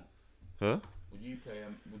 more. Huh? Would you play?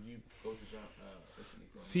 Would you go to Italy?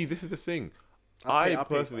 For See, this is the thing. I'll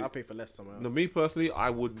personally, pay for less somewhere else. no, me personally, I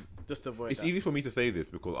would. Just to avoid It's that. easy for me to say this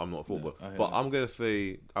because I'm not a footballer, I hear but that. I'm gonna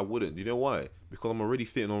say I wouldn't. You know why? Because I'm already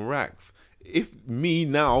sitting on racks. If me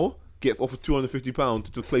now gets offered £250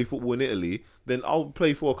 to just play football in Italy, then I'll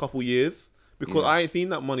play for a couple years because Yeah. I ain't seen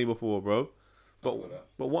that money before, bro. feel that.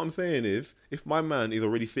 But what I'm saying is, if my man is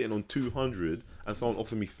already sitting on 200 and someone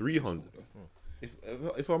offers me 300,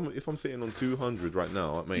 if I'm sitting on 200 right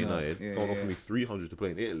now at Man No, United, yeah, someone yeah. offers me 300 to play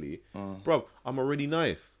in Italy, Uh. bro, I'm already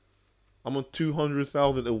nice. I'm on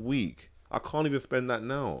 200,000 a week. I can't even spend that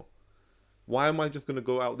now. Why am I just gonna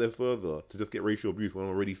go out there further to just get racial abuse when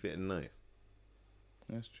I'm already sitting nice?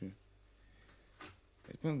 That's true.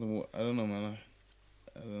 It depends on what. I don't know, man.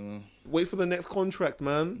 I don't know. Wait for the next contract,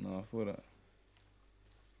 man. No, I feel that.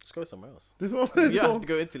 Just go somewhere else. This is what I'm You saying. have to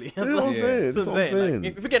go Italy. This That's is what what I'm Yeah. saying. This is I'm what I'm saying. saying.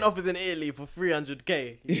 Like, if you're getting offers in Italy for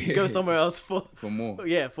 300k, you go somewhere else for For more.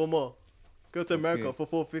 yeah for more. Go to America Okay. for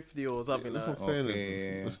 450 or something That's like what that. I'm saying. Okay,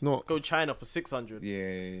 It's- yeah. It's not. Go China for 600.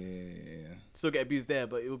 Yeah. Still get abused there,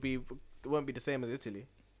 but it won't be the same as Italy.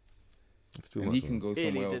 It's too And much, he can man. go Italy,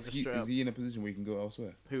 somewhere they're else. just straight Is up. he in a position where he can go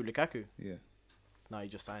elsewhere? Who, Lukaku? Yeah. No, he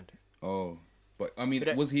just signed. Oh, but I mean, But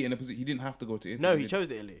that- was he in a position? He didn't have to go to Italy. No, he did chose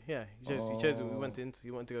Italy. Yeah, he chose. He chose. We Oh. went to Inter.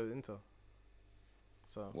 He wanted to go to Inter.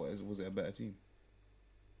 So Was it a better team?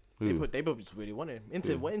 Who? they probably just really wanted him.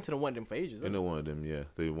 Inter wanted him for ages. They didn't don't want him, yeah.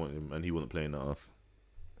 They want him, and he wasn't playing at us.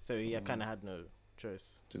 So he kind of had no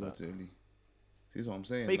choice. To go But- to Italy. See, that's what I'm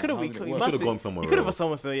saying. But he could have. how He did it could work? have could've gone somewhere He could have else.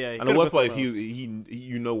 someone. So yeah. And the worst part is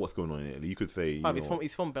you know what's going on in Italy. You could say, you He's know, from.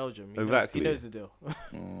 He's from Belgium. Exactly. He knows the deal.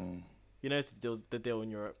 Oh, He knows the deal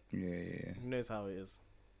in Europe. yeah. He knows how it is.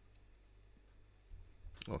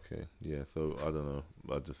 okay, yeah. So I don't know.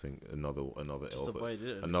 I just think another Just L for, avoid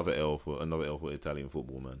it. another L for Italian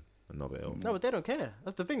football, man. Another L. No, but they don't care.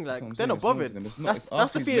 That's the thing. That's Like what I'm they're saying, not it's not to bothered. them. It's not- That's it's us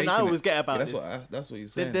that's the who's feeling I making always get Yeah, about that's this. what you're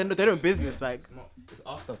They saying. don't business like It's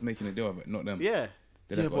us that's making the deal of it, not them. yeah.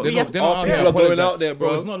 Yeah, but they're not people out here are going apologizing. out there,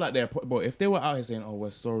 bro. It's not like they're. Bro, if they were out here saying, "Oh,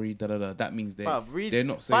 we're sorry," that means Bruv, read- they're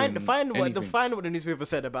not saying find anything. what the newspaper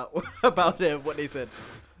said about what they said.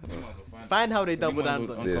 Find how they double down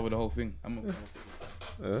on it. Uncover the whole thing.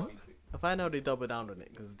 Find how they double down on it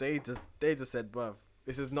because they just said, bruv,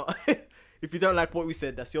 this is not. If you don't like what we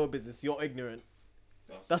said, that's your business. You're ignorant.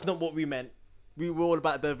 That's not what we meant. We were all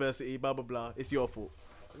about diversity. Blah blah blah. It's your fault.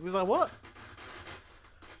 It was like what?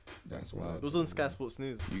 That's It wild. was on Sky Sports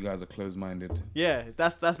News. You guys are closed-minded. Yeah,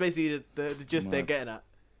 that's basically the gist they're Mad. getting at.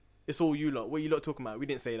 It's all you lot. What you lot talking about? We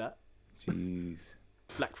didn't say that. Jeez.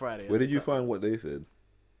 Black Friday. Where did you find what they said?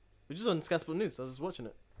 We're just on Sky Sports News. I was just watching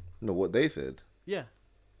it. No, what they said. Yeah,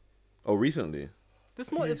 Oh, recently.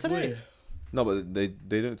 this morning today. No, but they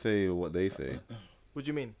don't say what they say. What do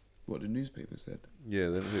you mean? What the newspaper said. Yeah,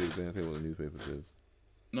 they don't say what the newspaper says.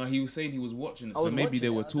 No, he was saying he was watching it, I so was maybe watching they it.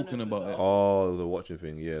 were I don't know talking if about it's it. Oh, the watching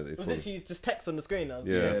thing. Yeah, It was literally just text on the screen. I was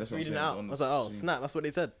Yeah, that's what I'm reading it saying, out. it's I on was the like, oh screen. snap! That's what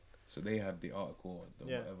they said. So they had the article, the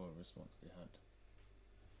Yeah. whatever response they had.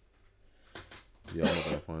 Yeah, I'm not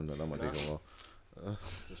gonna find that. That might take a while.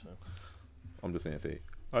 I'm just saying, say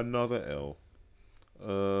another L.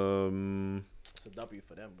 It's a W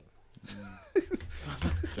for them.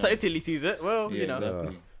 So Italy sees it. Well, Yeah, you know,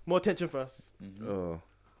 exactly. more attention for us. Mhm.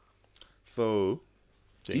 So,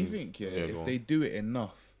 Do you James- think, go if on. they do it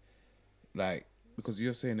enough, like, because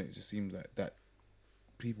you're saying it just seems like that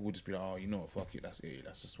people would just be like, oh, you know what, fuck it, that's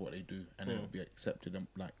just what they do, and then it'll be accepted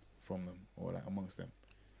like from them or like amongst them.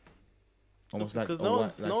 Almost like Because a no white-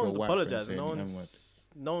 one's like no your one's white friend apologizing. saying No the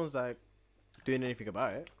N-word. one's like doing anything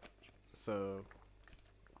about it. So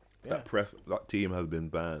yeah. that press, that team has been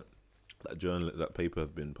banned. That journal, that paper has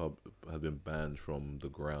been banned from the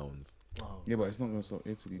grounds. Oh, Yeah, but it's not going to stop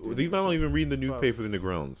Italy. doing These it. men aren't even reading the newspapers in the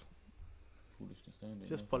grounds. Foolishness, don't they?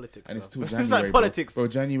 just Yeah. politics. And it's bro. till It's January. like politics. Bro,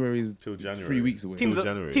 January is Till January. 3 weeks away. Teams till are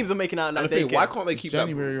January. teams are making out And like I they think, care. why can't they It's keep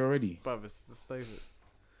January already. Bruv, it's not even.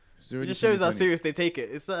 It's It already just shows how 2020. serious they take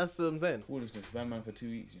it. That's what I'm saying. Foolishness. Ban man for 2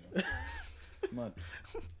 weeks, you know. Mad.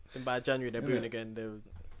 And by January they're Innit? booing again. They're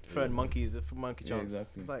throwing monkeys for monkey Yeah, chance.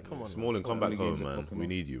 exactly. It's like, come on. Smalling, come All back the home, games are man. popping We off.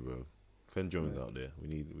 need you, bro. Send Jones Yeah. out there. We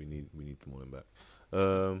need Smalling back.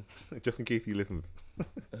 Just in case he listens.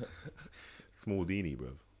 Small Dini, bro.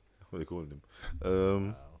 That's what they call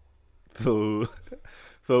him.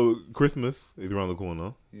 So Christmas is around the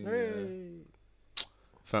corner. Yeah. Hooray.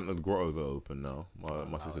 Santa Grottos are open now.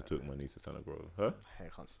 My sister took my niece to Santa Grotto. Huh? I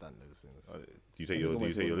can't stand those things. Do you take your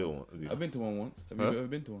little one? I've been to one once. Have Huh? you ever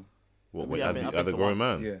been to one? What? Yeah, Wait, I've been as a to grown one.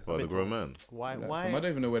 man? Yeah. As I've a been to grown one. man? Why? Like, Why? I don't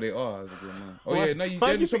even know where they are as a grown man. Oh Why- yeah, no, you why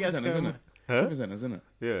they're do you the shopping think as a centers, grown isn't it? Huh? Shopping centers, isn't it?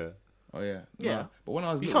 Yeah. Oh yeah. Yeah. Nah, but when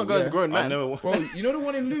I was You little, can't go as a grown I man. never. Bro, you know the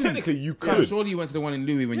one in Louis? Technically, you Yeah, could. surely you went to the one in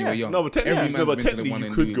Louis when you Yeah. were young. No, but technically, Every man's been to the technically one you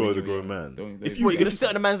in could Louis go when as a you were grown young. man. Don't- If don't- you- What, you're gonna sit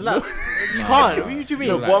on a man's lap? You Nah, can't. nah. What do you mean?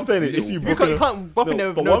 You're No, but I'm saying little if you fuck. You can't bop in there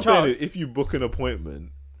with but no what I'm saying child. is, if you book an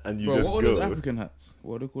appointment and you Bro, just what are go, those African hats?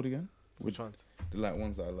 What are they called again? Which ones? The like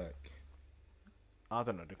ones that I like. I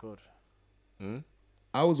don't know the code. Hmm?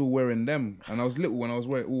 I was all wearing them, and I was little when I was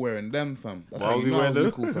all wearing them, fam. That's Why how was you he know I was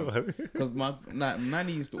wearing little, them? fam. Because my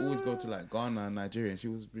nanny used to always go to like Ghana and Nigeria, and she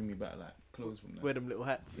always bring me back like clothes from there. Wear them little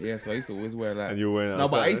hats. Yeah, so I used to always wear like. and you're wearing it No,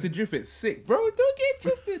 but I outside. used to drip it sick, bro. Don't get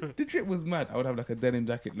twisted. The drip was mad. I would have like a denim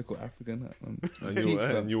jacket, little African hat, man. And Peak, you're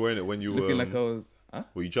fam. wearing it when you looking were. like I was. Huh?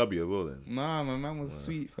 Were you chubby as well then? Nah, my man was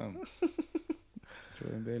sweet, fam.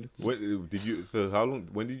 Jordan Bay looked- When did you? So how long?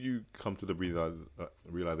 When did you come to the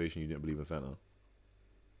realization you didn't believe in Santa?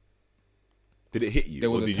 Did it hit you? There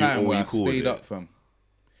was or a did time you, or where you I called stayed it? up, fam.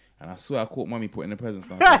 And I swear I caught mommy putting the presents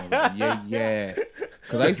down. I was like, yeah.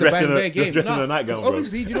 Because I used to dressed bang in a- bare just games. dressed in Nah, a nightgown, 'cause bro.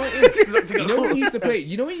 obviously, do you know what it is? You know when you used to play?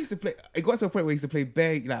 You know when you used to play? It got to a point where I used to play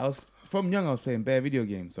bare. Like I was from young, I was playing bare video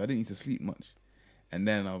games, so I didn't used to sleep much. And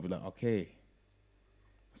then I'll be like, okay.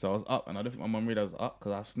 So I was up, and I don't think my mum realized I was up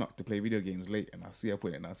because I snuck to play video games late, and I see her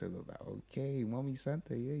put it, and I said, I was like, okay, mommy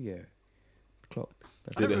Santa, yeah. Clocked.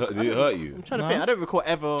 That's Did it. it hurt you? I'm trying to Nah. think. I don't recall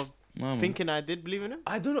ever Nah, man. thinking I did believe in him.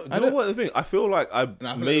 I don't know. I You know don't- what the thing? I feel like I feel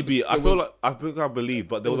like maybe. I it feel was- like I think I believe,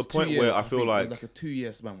 but there It was a 2 point years, where I think. feel It like was like a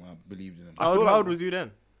 2-year span where I believed in him. I feel How like- old was you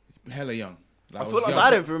then? Hella young. I feel was like young. I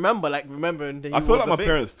don't remember remembering. That he I feel was like a my thing.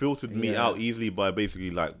 parents filtered me Yeah. out easily by basically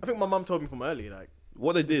like I think my mum told me from early. Like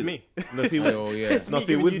what they did. me. No, see, Oh, yeah. It's no, me see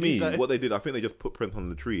giving with you me, these, like- what they did, I think they just put prints on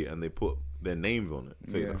the tree and they put their names on it.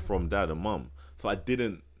 So it's Yeah. like from dad and mum. So I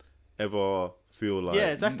didn't ever feel like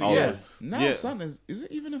Yeah, exactly, oh, Yeah. Now yeah. Santa's is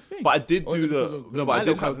it even a thing? But I did Or is do it the because of- no, but My I did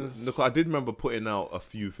little have, cousins- no, 'cause I did remember putting out a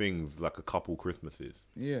few things like a couple Christmases,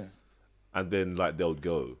 Yeah. and then like they'll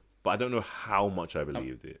go. But I don't know how much I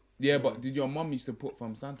believed it. Yeah, but did your mum used to put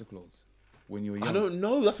from Santa Claus? when you were young? I don't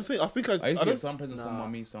know. That's the thing. I think I I used to don't. get some presents from Nah.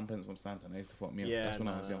 mummy, some presents from Santa, and they used to fuck me up. Yeah, That's when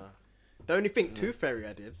I was young. The only thing Tooth Fairy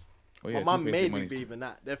I did. Oh yeah, My mum Two-Face made and me money. be even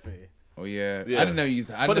that, definitely. Oh yeah. Yeah. I didn't know you used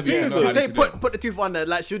to. I But the never used to thing know is, She how say to do it. put the tooth on there,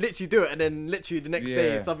 like she'll literally do it, and then literally the next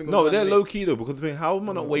day Yeah. something. was No, done they're late. low key though, because the thing, how am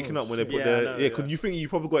I not Oh, waking up when they put shit. their Yeah, I know, because yeah. you think you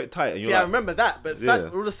probably got it tight and you're See, I like, remember that, but Yeah.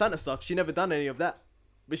 all the Santa stuff, she never done any of that.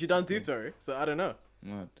 But she done Tooth Fairy, so I don't know.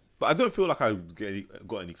 Mad. but I don't feel like I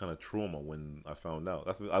got any kind of trauma when I found out.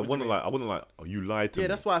 That's I do you wasn't mean? like, oh, you lied to me. Yeah,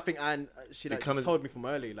 that's why I think she like kinda- just told me from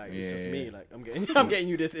early, like it's just Yeah. me, like I'm getting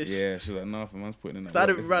you this ish. Yeah, she's like, nah, fam, man's putting in that. So I work.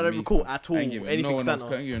 don't This is rather me, recall fam. at all I ain't giving anything no one else,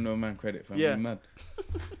 Santa. can't give no man credit, fam. Yeah. You mad?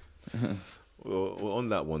 Well, on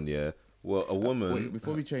that one, yeah. Well, a woman. Wait,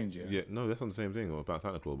 before we change, Yeah, no, that's on the same thing about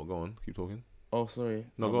Santa Claus. But go on, keep talking. Oh, sorry.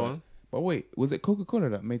 No, My go bad. on. But wait, was it Coca-Cola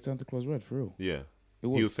that made Santa Claus red for real? Yeah, It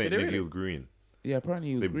was. he was saying Did it he really? was green. Yeah, apparently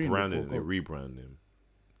he was They green. branded, before they Coke. rebranded him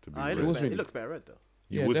to be Ah, red. was it really- looks better red though.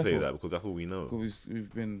 You Yeah, would say definitely. that because that's what we know. Because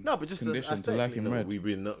we've been No, but just as conditioned to like him aesthetically, red. We've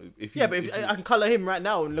been if you, Yeah, but if I can color him right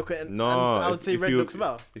now and look at it, No, and I would if- say if red you- looks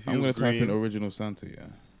well. if he I'm gonna was type in green, original Santa. Yeah,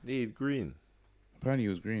 he's green. apparently he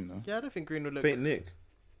was green though. Yeah, I don't think green would look. Saint Nick.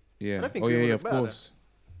 Yeah. don't think Oh green yeah, would yeah, look of better. course.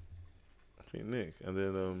 Saint Nick, and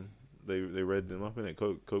then they read them up in it.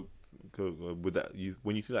 Coke. With that,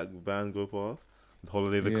 when you see that van go past, the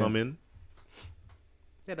holidays are Yeah. coming.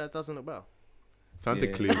 Yeah, that doesn't look well. Santa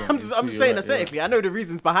Yeah. Claus. I'm just You're saying right, aesthetically. I know the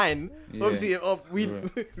reasons behind. Yeah. Obviously, we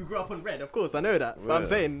Right. we grew up on red, of course. I know that, but I'm Yeah.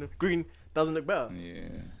 saying green doesn't look better. Yeah,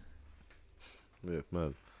 Yeah, it's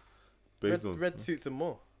mad. Based on Red suits them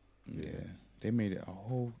more. yeah. They made it a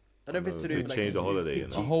whole I don't know if it's to do They with like changed the his holiday, big you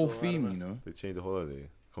know. a cheeks whole or I don't theme, know. you know. They changed the holiday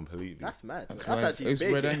completely. That's mad. That's That's why actually it's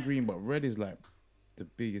big. red and green, but red is like the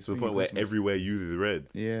biggest. to the thing point in where Christmas. everywhere uses red.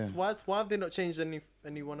 Yeah. Why have they not changed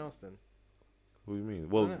anyone else then? What do you mean?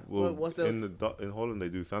 Well, Yeah. well, What's in else? in Holland they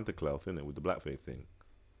do Santa Claus, innit, with the blackface thing.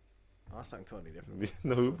 Oh, that's something totally different.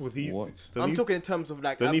 No, was he? What? Doesn't I'm he, talking in terms of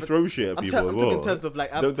like. doesn't he throw shit at I'm, people I'm as talking well? in terms of like.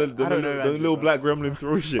 the, I don't know. the actually, little bro. black gremlin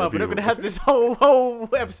throw shit But at we're not people. gonna have this whole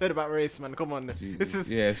episode about race, man. Come on. This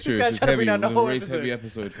is yeah, it's this true. guy's It's trying to heavy. bring down It the was a whole race episode. heavy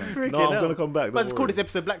episode, fam. Freaking No, I'm hell. gonna come back. Let's don't call worry. this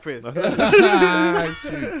episode Blackface.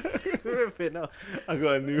 no. I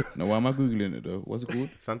got a new No, why am I googling it though? What's it called?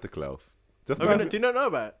 Santa Claus. Just Do type you not know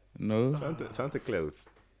about it? No, Santa Claus.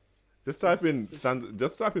 Just type in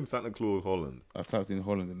Santa Claus Holland. I typed in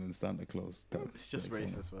Holland and then Santa Claus. It's just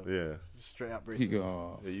racist, man. Yeah. Just straight up Keep racist. going.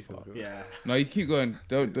 Oh, Yeah, you can. fuck. Yeah. No, you keep going.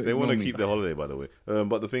 Don't They want to ignore me. keep their holiday, by the way.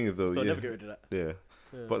 But the thing is, though, So I'll yeah, never get rid of that. yeah.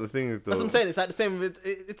 Yeah. But the thing is, though, That's what I'm saying. It's like the same with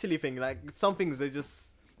Italy thing. Like some things they just.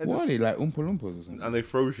 they're What are just- they like Oompa Loompas or something? and they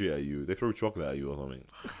throw shit at you. They throw chocolate at you or something.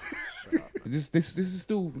 This is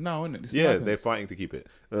still now, isn't it? This still Yeah, happens. they're fighting to keep it.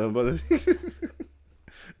 But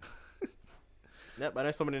Yep, I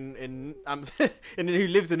know someone in who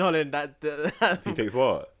lives in Holland that. he takes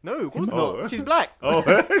part. No, of course Oh. not. She's black. Oh,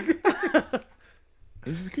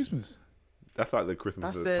 This is Christmas. that's like the Christmas.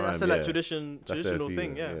 That's time, their like yeah. traditional their thing.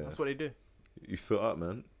 season, Yeah, yeah. that's what they do. You fill up,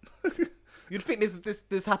 man. You'd think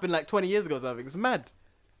this happened like 20 years ago or something. It's mad.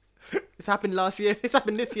 It's happened last year. It's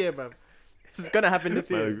happened this year, bro. It's gonna happen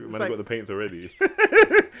this year. Man, It's man like got the paints already. looking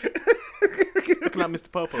like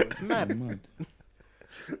Mr. Popo. It's mad. Mad.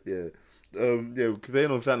 Yeah. Yeah,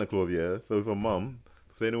 staying on Santa Claus, yeah. So some mum,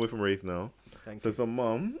 staying away from race now. Thank So you. some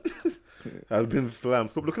mum has been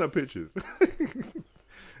slammed. Stop looking at pictures.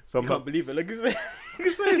 Some I can't believe it. Look at his face.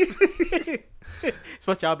 Look at his face. It's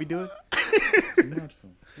what y'all be doing. Mad,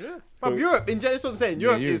 fam. Yeah. But Europe, in general, that's what I'm saying.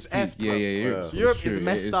 Europe is peak. effed. Yeah, bruv. yeah, Yeah. Europe. Europe is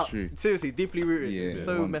messed it up. True. Seriously, deeply rooted. Yeah, It's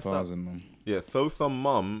so messed up. 1,000, man. Yeah, so some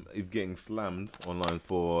mum is getting slammed online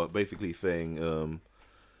for basically saying,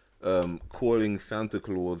 calling Santa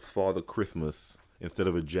Claus Father Christmas instead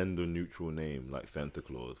of a gender neutral name like Santa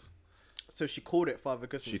Claus. So she called it Father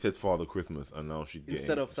Christmas. She said Father Christmas, and now she's getting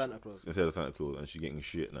instead of Santa Claus. instead of Santa Claus, and she's getting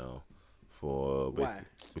shit now for Why?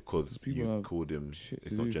 because people you have called him. shit It's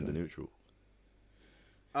to not do, gender fam. neutral.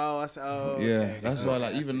 Oh, I said, oh, Yeah, okay. that's Okay, why.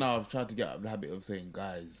 Like I even see. now, I've tried to get out of the habit of saying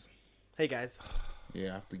guys. Hey guys.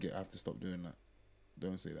 Yeah, I have to stop doing that.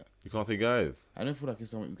 Don't say that. You can't say guys. I don't feel like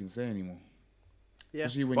it's something we can say anymore. Yeah.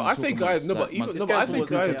 Especially when But you I talk think amongst, guys. No, like, but even It's no, but I going think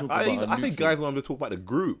towards guys. it, yeah. I think Neutral. guys want to talk about the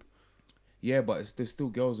group. Yeah, but there's still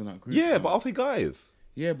girls in that group. Yeah, man. but I'll say guys.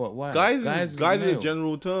 Yeah, but why? Guys is a male.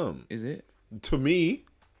 general term. Is it? To me,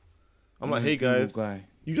 I'm like, hey Single guys. Guy.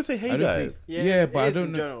 You just say hey I don't guys. think. Yeah, Yeah, it but I is don't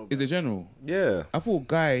in know. general, Is it general? Yeah. I thought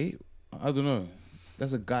guy. I don't know.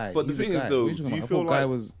 That's a guy. But the He's a thing is, guy. though, What are do talking you about? I feel thought guy like-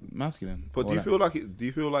 was masculine. But Or do you like- feel like do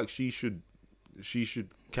you feel like she should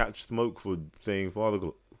catch smoke for saying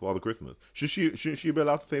Father Christmas? Shouldn't she be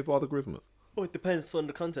allowed to say Father Christmas? Oh, it depends on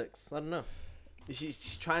the context. I don't know. Is she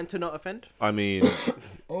trying to not offend? I mean,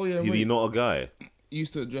 Oh yeah, is he wait. not a guy?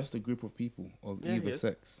 used to address a group of people of Yeah, either yes.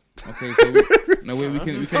 sex. Okay, so we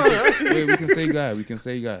can say guy. We can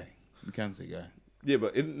say guy. We can say guy. Yeah,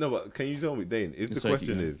 but but can you tell me, Dane? Is the Sorry, question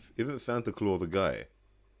keep going. isn't Santa Claus a guy?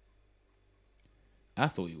 I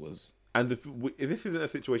thought he was. And this isn't a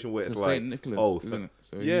situation where it's It's like Saint Nicholas, oh, isn't it?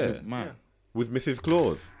 So yeah. he's a man. Yeah. with Mrs.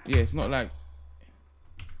 Claus. Yeah, it's not like.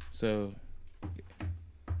 So I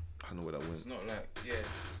don't know where that went. it's not like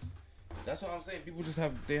that's what I'm saying. People just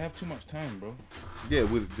have too much time, bro. Yeah,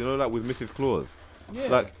 with like with Mrs. Claus. Yeah,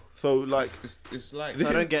 Like so, like it's like this So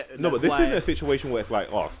I is- don't get no, but this why- isn't a situation where it's like,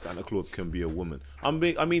 oh, Santa Claus can be a woman. I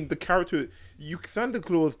mean, the character, Santa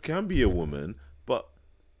Claus can be a woman, but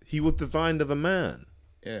he was designed as a man,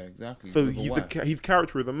 yeah, exactly. so With a wife. his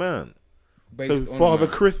character is a man. Based So on Father a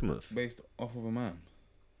man. Christmas. Based off of a man.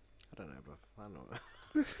 I don't know, bro. I don't know.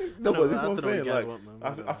 No, No, but this I is what I'm don't know what you saying. guys Like, want, man.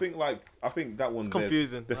 I don't I think that one. It's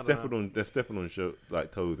confusing. They're I don't stepping on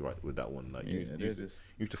toes right with that one. Like Yeah, you they're just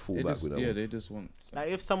used to fall they back just with that yeah one. they just want. Like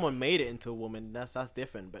if someone made it into a woman, that's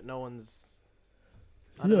different. But no one's.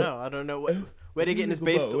 I don't know. I don't know where they're getting this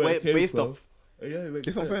based off. Yeah, it makes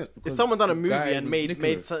It's not fair. If someone done a movie guy and was made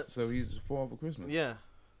Nicholas, sense, so he's Father Christmas. yeah.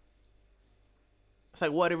 It's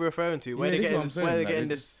like what are they referring to? Where Yeah, they this is getting what I'm this? saying, Where they like, getting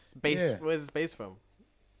they this base? yeah. Where's this base from?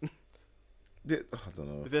 I don't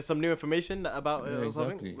know. Is there some new information about it Yeah, or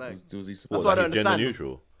exactly. something? Like, was he That's supposed? what I like don't gender understand.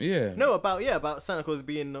 neutral. Yeah. no, about Santa Claus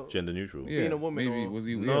being Gender neutral. Yeah. being a woman Maybe or- was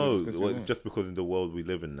he? No, yeah, well, it's just because in the world we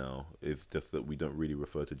live in now, it's just that we don't really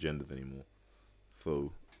refer to genders anymore.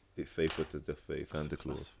 So it's safer to just say Santa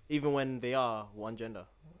Claus. even when they are one gender.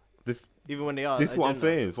 This Even when they are. this a is what I'm gender.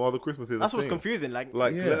 saying. Father Christmas is That's a what's thing. confusing. Like,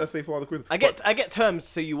 Like Yeah. let us say Father Christmas. I get terms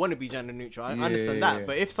so you want to be gender neutral. I Yeah, understand yeah, that. yeah.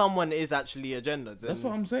 But if someone is actually a gender, then That's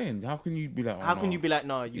what I'm saying. How can you be like? Oh, how can no. you be like,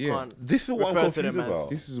 no, you Yeah. can't. This is what I'm refer to confused them as- about.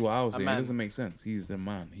 This is what I was A saying. It man. doesn't make sense. He's a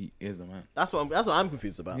man. He is a man. That's what I'm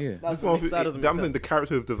confused about. Yeah. That's what I'm that doesn't make I'm saying the sense.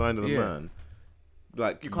 character is designed as a Yeah. man.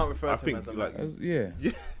 Like You can't refer I to him think as a like man. Yeah.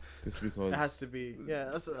 Yeah. Just because It has to be. Yeah,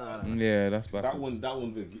 that's. Yeah, that's that backwards. one's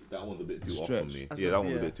a bit too off Stretch. on me. That's Yeah, a- that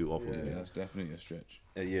one's a yeah. bit too off on Yeah. me. Yeah, that's definitely a stretch.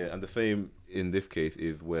 Yeah, and the same in this case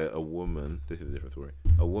is where a woman. This is a different story.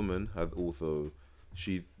 A woman has also,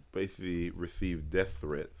 she's basically received death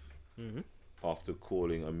threats Mhm. after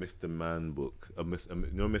calling a Mr. Man book, you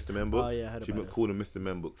know Mr. Man book. Oh, yeah, I heard she about this. called a Mr.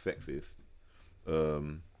 Man book sexist,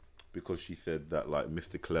 because she said that like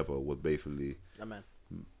Mr. Clever was basically A man.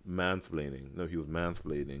 mansplaining. No, he was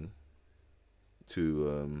mansplaining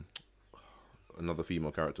to another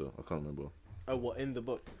female character. I can't remember. Oh, what in the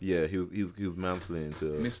book? Yeah, he was mansplaining to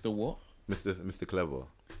Mr. What Mr. Clever.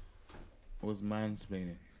 was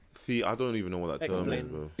mansplaining? See, I don't even know what that term is, Explain.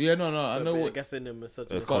 bro. Yeah, no, I know I what. guess in the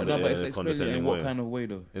misogynistic. Con- But, no, yeah, but it's in a explaining in condescending what way. kind of way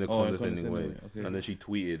though? In a Oh, condescending way. Okay. And then she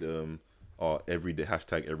tweeted, everyday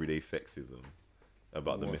hashtag everyday sexism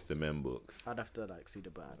about the What? Mr. Men books. I'd have to like see the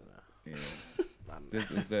bad. I don't know. Yeah. I don't know.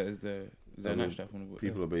 Is there an So abstract from the book?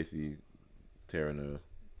 People are basically tearing her.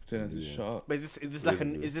 telling her to yeah. shut up. But is this like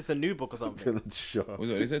is this a new book or something? Telling her to shut up. Was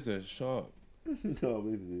it? They said to her, shut up. No,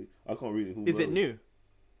 basically, I can't read it. It's all Is it verbal. new?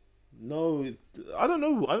 No, I don't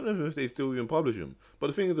know. I don't know if they still even publish them. But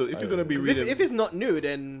the thing is, though, if you're gonna be 'Cause reading, if it's not new,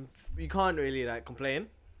 then you can't really like complain.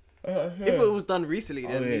 If it was done recently,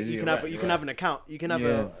 then you can have an account. You can have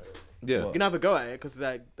Yeah. yeah, you can have a go at it because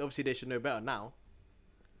like obviously they should know better now.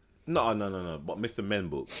 no. But Mr. Men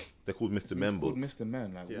books, they're called Mr. It's Men called books. Mr.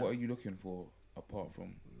 Men. Like, Yeah. what are you looking for apart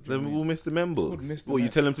from? They're all Mr. Men called books. Mr. Well, you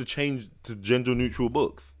Men. tell them to change to gender neutral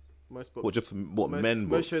books, Most books. or just what most, men most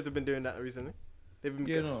books. shows have been doing that recently. They've been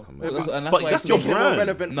Yeah, no. Come Well, on. that's, and that's But why that's it's your making it more brand.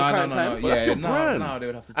 relevant for No, current no. times. But that's Yeah, your no, brand. no, they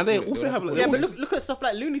would have to. And they put it- also would have, to like, put Yeah, it but in- look at stuff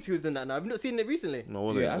like Looney Tunes and that now. I've not seen it recently. No,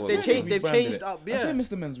 what Yeah, I what swear they- changed- they've rebranded changed it. up, I swear yeah.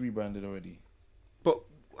 Mr. Men's rebranded already. But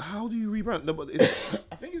how do you rebrand? No, but it's,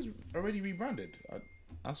 I think it's already rebranded.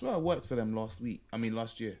 I swear I worked for them last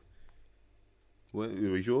year. what, are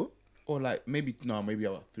you sure? Or like maybe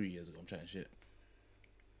about 3 years ago. I'm chatting shit.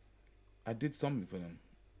 I did something for them.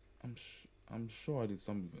 I'm sure I did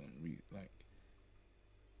something for them.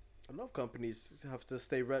 A lot of companies have to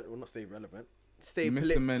stay not stay relevant. Stay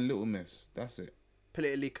Mr. Men, Little Miss. That's it.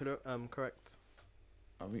 politically correct.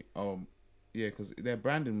 I think. Yeah, because their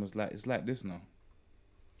branding was like it's like this now.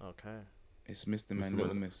 Okay. It's Mr. Men,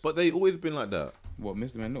 Little Miss. But they always been like that. What,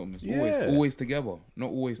 Mr. Men, Little Miss? Yeah. Always together. Not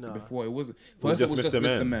always No. before. It was Was first. It was just Mr.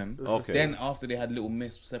 Men? Men. It was Okay. Then after they had Little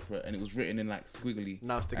Miss separate, and it was written in like squiggly.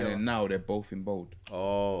 Now it's And together. then now they're both in bold.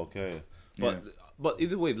 Oh, okay. But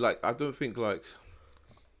either way, like I don't think like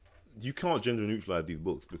you can't gender neutralize these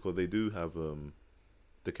books because they do have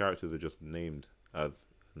the characters are just named as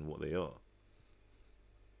and what they are.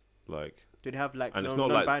 Like, Do they have like and no, it's not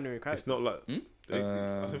like non-binary characters? it's not like. Hmm? I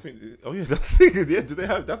don't think. Oh yeah, yeah. Do they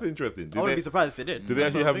have? That's interesting. I Do wouldn't they? be surprised if they did. Do they That's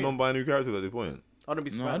actually what have I'm thinking. non-binary characters at this point? I wouldn't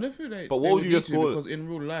be No, I surprised. don't feel they. But what they would you need just to, call it? because in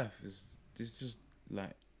real life, it's just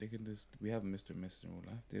like they can just. We have Mr. and Mrs. in real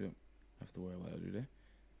life. They don't have to worry about it, do they?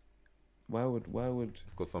 Why would?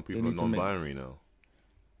 Because some They people are need to make- non-binary now.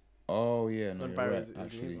 Oh yeah, no, you're Non-binary right. is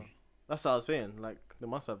Actually, neither. That's what I was saying. Like they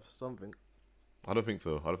must have something. I don't think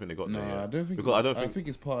so. I don't think they got no, there. I Yet. don't think. Because I don't think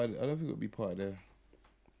it's part. I don't think it would be part of their.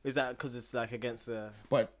 Is that because it's like against their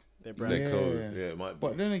But brand? their Yeah. code. Yeah, it might. Be.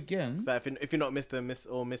 but then again, So if you're not Mr. Miss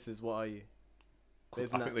or Mrs. What are you? 'Cause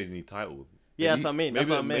Isn't I think that- they need titles. Yeah, that's what I mean. That's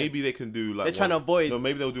Maybe, what I mean. maybe they can do like. They're trying to one- avoid- No,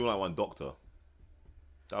 maybe they'll do like one doctor.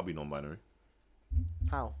 That'll be non-binary.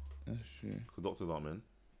 How? that's true. Because doctors aren't men.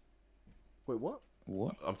 Wait, what?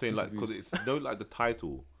 What? I'm saying like because it's no like the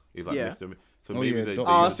title is like Yeah. Mr. So Oh, maybe yeah, they.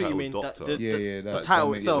 doctor. Oh, I use see the what you title mean. Doctor. Yeah, The title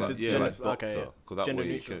makes itself sense. is Yeah, gender. like doctor. Okay, Because that gender way,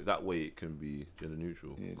 neutral. that way it can be gender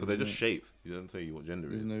neutral. Yeah, Because they're just there's shapes. You don't say what gender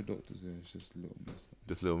There's is. no doctors there. It's just little miss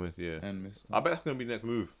Just little myth, yeah. and miss. I bet that's gonna be the next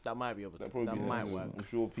move. That might be able to. That'll probably That be the might next work. move. I'm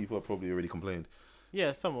sure people have probably already complained.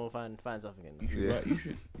 Yeah, someone will find something in You there. should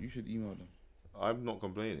Yeah. write, you should email them. I'm not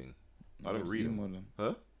complaining. I don't Just read 'em. email them.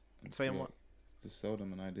 Huh? Saying Yeah, what? Just sell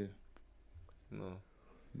them an idea. No.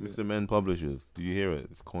 Yeah. Mr. Men Publishers. Do you hear it?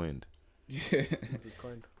 It's coined. Yeah. What's his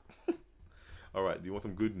coin? All right. Do you want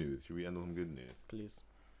some good news? Should we end on some good news? Please.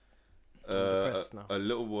 depressed now. A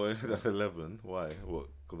little boy that's 11. Why? What?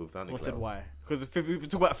 Because of Santa What Claus. said why? Because we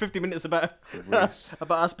talk about 50 minutes about Race.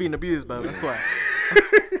 about us being abused, man. That's why.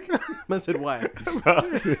 Man said why? About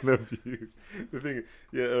being abused. The thing,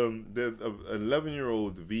 yeah, there's an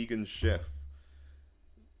 11-year-old vegan chef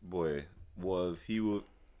boy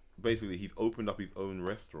basically he's opened up his own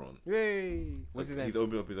restaurant. Yay! What's his He's name?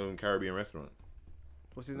 opened up his own Caribbean restaurant.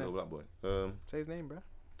 What's his Little name? black boy. Say his name, bro.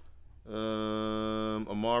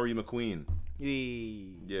 Amari McQueen.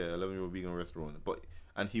 Yay! Yeah, 11-year-old vegan restaurant.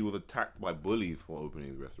 And he was attacked by bullies for opening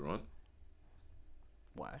his restaurant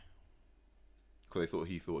Why? because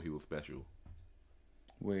he thought he was special.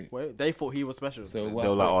 Wait. Wait, they thought he was special. So They what?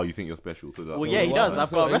 were like, "Oh, you think you're special?" So, well, so yeah, he what- does. I've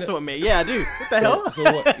so got a ele- restaurant, mate. Yeah, I do. What the hell? So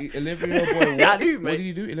what? 11-year-old boy. What, Yeah, I do, What mate. did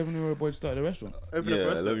he do? 11-year-old boy started a restaurant. Open yeah, a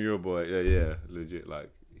restaurant. 11-year-old boy. Yeah, legit. Like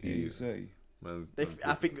He's he's and They,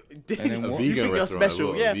 I think. then a what? vegan You think you're restaurant as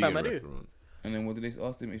special? well, Yeah, a vegan fam, I do. restaurant. then what did they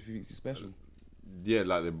ask him if he thinks he's special? Yeah,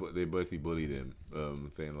 like they basically bullied him,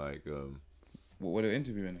 saying like, What were they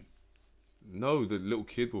interviewing him? no, the little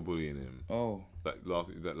kids were bullying him. Oh, Like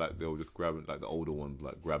they were just grabbing, like the older ones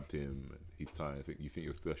like grabbed him. He's trying to think, "You think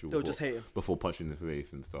you're special?" They'll before, just hate him. before punching his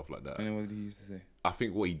face and stuff like that. and then what did he used to say? I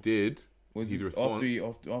think what he did, Was His this response-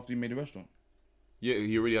 after he made the restaurant? yeah,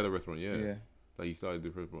 he already had a restaurant. Yeah, Yeah. like he started the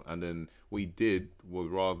restaurant, and then what he did was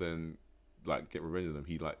rather than like get revenge on them,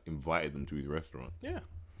 he like invited them to his restaurant. Yeah.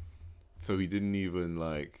 So he didn't even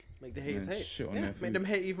like. Make the haters And hate. shit on Yeah, their make food. them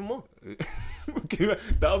hate even more.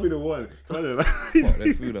 That'll be the one. Fuck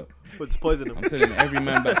their food up. But just poison them. I'm sending every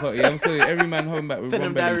man back home. Yeah, I'm sending every man home back with Send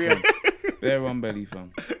rum them belly, diarrhea. fam. Bare rum belly,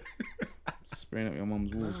 fam. Spraying up your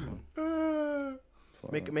mum's walls, fam.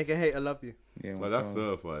 Fuck that. Make a hater love you. Yeah, Like that's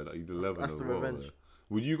certified. Like he's 11 That's as the well. revenge. Like.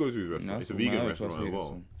 Would you go to his restaurant? It's a vegan restaurant as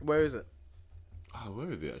well. Where is it?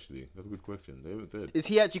 Where is it actually? That's a good question. They haven't said. Is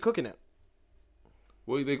he actually cooking it?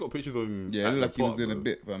 Well, they got pictures of him. Yeah, at it the looked like he was pot, doing a bro.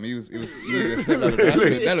 bit, fam. He was a stepladder. That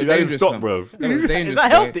looked He let him dangerous, stop, fam. bro. That was dangerous. Is that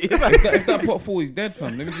boy. healthy? Is that- If that pot falls, he's dead,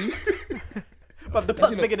 fam. Let me see. But the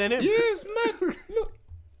pot's Actually, bigger than him. Yes, man. Look.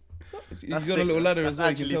 He's That's on a sick, little man. ladder That's as well.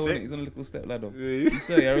 You can actually tell sick. innit? He's on a little step ladder. Yeah. He's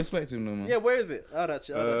sorry, I respect him, though, man. Yeah, where is it? I'd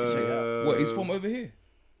actually check it out. What? He's from over here.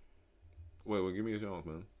 Wait, give me a chance,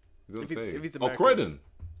 man. You don't If it's- say. if it's Oh, American. Croydon.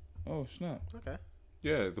 Oh snap. Okay.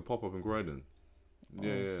 Yeah, it's a pop up in Croydon. Oh,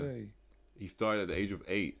 Yeah, yeah. say. He started at the age of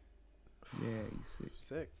 8, Yeah, he's sick.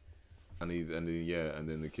 Sick. and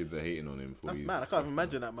then the kids are hating on him for. That's his- mad. I can't even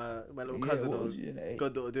imagine that my little Yeah, cousin what or was you in at 8?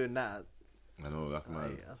 goddaughter doing that. I know that's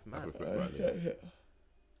mad. That's I mad. respect that, yeah.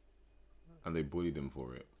 And they bullied him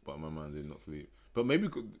for it, but my man did not sleep. But maybe,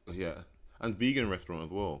 yeah, and vegan restaurant as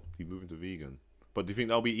well. He's moving to vegan. But do you think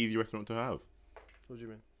that'll be easy restaurant to have What do you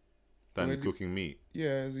mean? than Where do- cooking meat? Yeah,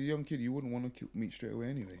 as a young kid, you wouldn't want to cook meat straight away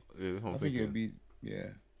anyway. Yeah, that's what I I'm think it thinking. would be, yeah.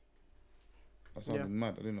 That sounded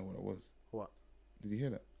mad. I didn't know what it was. What? Did you hear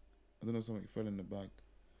that? I don't know, something fell in the bag.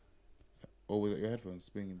 Or was it your headphones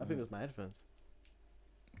spinning? I think it was my headphones.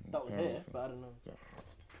 Oh, That was apparently, here, fam. but I don't know. So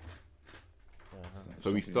he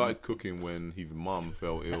Something started cooking when his mum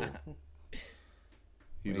fell ill.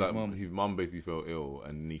 He's When like his his mum- mum basically fell ill,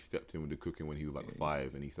 and he stepped in with the cooking when he was like Yeah.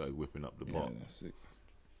 5, and he started whipping up the Yeah, pot. that's sick.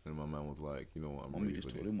 And my man was like, you know what, I'm Mommy ready just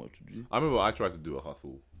for told this. him what to do. I remember I tried to do a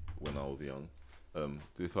hustle when I was young.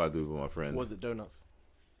 This is what I do with my friends. Was it donuts?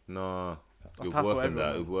 Nah, That's it was hassle worse than that.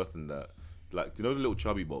 everyone. It was worse than that. Like, do you know the little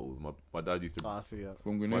chubby bottles? My dad used to. I see that.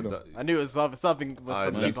 From my Grenada. dad- I knew it was something. Was I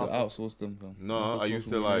some I Cheap used to hustle. outsource them. Fam. No, That's a I used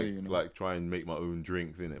to social like media, you know. like try and make my own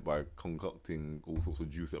drinks in it by concocting all sorts of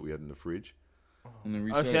juice that we had in the fridge. and then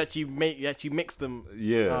Oh, research, so you actually mixed them.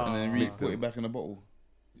 Yeah, and then Ah. Mixed put them. it back in a bottle.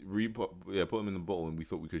 put them in the bottle, and we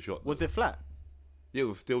thought we could shot them. Was it flat? Yeah, it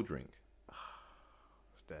was a still drink.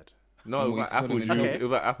 It's dead. No, And it we was like sold apple them juice. in Okay. It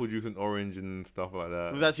was like apple juice and orange and stuff like It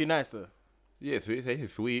that. was actually nice though. Yeah, so it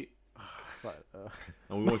tasted sweet, But,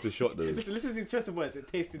 and we wanted to shot those. listen to these interesting words. It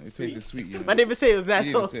tasted It sweet. tasted sweet. Yeah. Man didn't even say it was nice.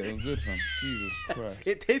 He So didn't say it was good, fam. Jesus Christ.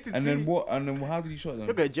 it tasted And sweet. then what? And then how did you shot them?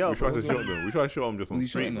 You're going to jail, We tried bro. to shot them. We tried to shot them just on Was the he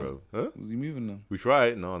street, shooting bro. Huh? Was he moving them? We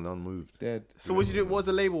tried. No, none moved. Dead. So what did you do? What was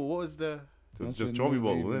the label? What was the? It was That's just a chubby no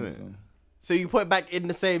bottle, label, wasn't it? fam. So you put it back in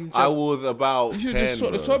the same. I was about You should 10, have just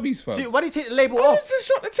shot the bro. chubbies, fam. So why did you take the label Why off? did you just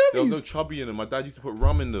shot the There was no chubbies? chubby in them. My dad used to put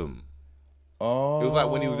rum in them. Oh. It was like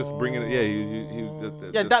when he was just bringing it. Yeah,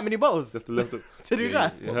 he Yeah, that many bottles just left it. to do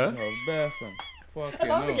that. Yeah. Huh? Bare, fam.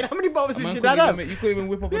 Fucking I'm thinking, hell. how many bottles A man did you couldn't that even have? you couldn't even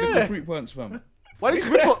whip up a Yeah. little fruit punch, fam. Why did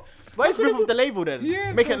you rip off? Why did you rip off the label then?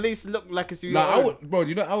 Yeah, Make it fam. at least look like it's you. Nah, I would, bro.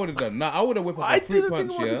 You know, I would have done. Nah, I would have whipped up I a fruit didn't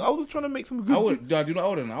punch. think Yeah, I was trying to make some good. I would. Nah, do you know what I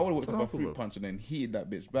would have done? I would have whipped up a Pineapple, fruit bro. punch and then heated that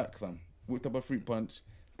bitch back, fam. Whipped up a fruit punch,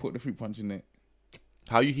 put the fruit punch in it.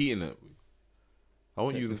 How you heating it? I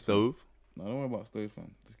won't Take use a this stove. No, don't worry about stove, fam.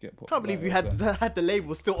 Just get popped. Can't believe right you had outside. had the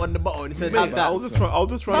label still on the bottle and it said Mate, have I that. was just trying. I was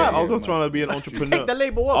just trying. Yeah, I was just man. trying to be an Just entrepreneur. take the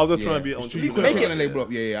label I off. was just trying to be an It's true. entrepreneur. You could have Make taken it. the label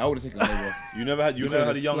up. Yeah, I would have taken the label off. You never had. You You never had a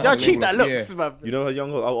could've young. slapped How the cheap label that off. looks, Yeah. man. You know, a young.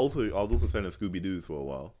 I was also selling Scooby Doo's for a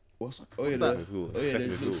while. What's What's yeah, that? Secondary school. Oh yeah, Secondary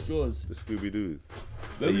there's little school. straws. The Scooby Doo's. Them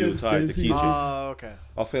That you little tied to things. keychain. Oh, okay.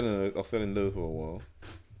 I was selling those for a while.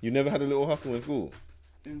 You never had a little hustle in school.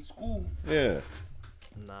 In school, Yeah,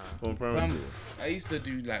 Nah. from primary fam, school. I used to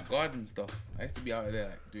do like garden stuff. I used to be out there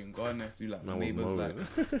like doing garden. I used to do like my Man was neighbors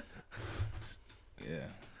like mowing. yeah,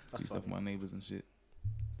 That's do stuff for funny. my neighbors and shit.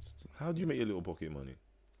 Just- How do you make your little pocket money?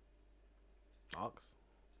 Ox.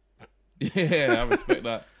 Yeah, I respect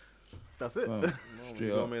that. That's it. Fam, You straight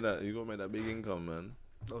gotta up. make that. You gotta make that big income, man.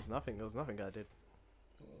 There was nothing I did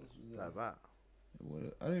like that.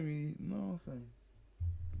 I didn't really know, fam.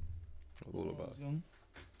 I was all about. I was young.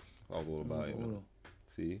 I was all about it, man.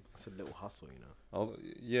 See, It's a little hustle, you know. I was,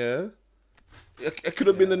 yeah. It could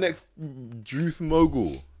have been the next juice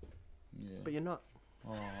mogul. Yeah. But you're not.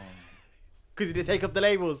 Oh. Because you didn't take off the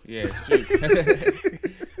labels. Yeah, it's true.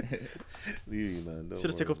 Leave me, man. Don't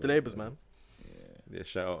Should have worry taken off the about labels, it, man. Yeah,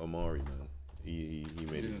 shout out Amari, man. He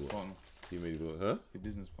Your made business it. partner. He made it. Huh? Your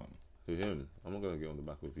business partner. Who him? I'm not gonna get on the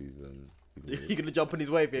back of his. You're going to jump on his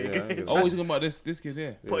wave here. Yeah, I ain't Oh, he's talking about this kid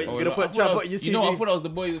here. Put it- Yeah. you're gonna I put thought try that put was- your You know, I CV. thought that was the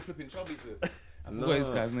boy you were flipping chubbies with. I forgot his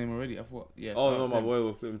No. guy's name already. I thought, yeah. Oh shout no, out my to him. boy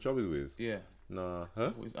was flipping chubbies with. Yeah. Nah,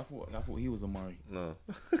 huh? I thought he was Amari. No,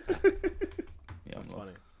 Yeah, That's I'm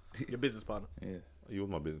lost. funny. Your business partner. Yeah. he was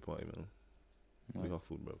my business partner, man. We Right.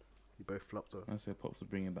 hustled, bro. You both flopped though. I said Pops was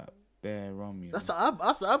bringing back bare rum. You That's know.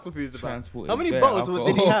 what I'm confused about. Transported How many bare bottles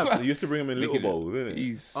did he alcohol. have? They used to bring them in Look little at it. bowls, didn't it?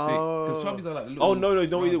 He's sick. Because Oh. chubbies are like little. Oh no,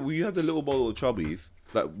 rum. we had the little bottle of chubbies.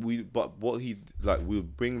 Like but what he like, we'll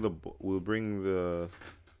bring the.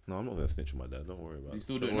 No, I'm not gonna snitch on my dad. Don't worry about Does he it.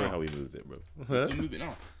 still do Don't it worry now? how he moved it, bro. Does Huh? he still move it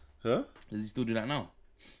now? Huh? Does he still do that now?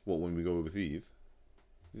 What when we go overseas?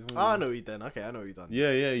 Oh, I know what you done. Okay, I know what you done.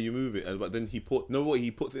 Yeah, you move it, but then he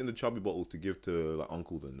puts it in the chubby bottles to give to like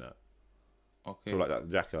uncles and that. Okay. So like that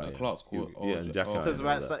jacket. Like Clark's court. Yeah, and jacket. Because and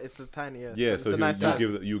all right, that. it's a tiny. Yeah, it's so a nice size.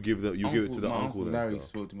 you give it to the my uncle and Larry stuff.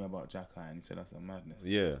 spoke to me about Jack Eye and he said that's a madness.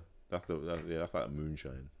 Yeah, that's like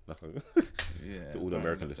moonshine. That's like Yeah. To all the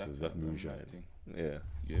American Jack listeners, Eye that's is a mad moonshine. thing. yeah,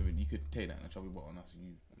 You could take that in a chubby bottle and that's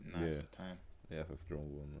nice Yeah. for time. yeah, that's a strong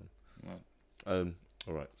one, man. Right.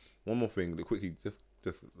 All right, one more thing, quickly, just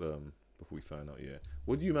before we sign out. Yeah,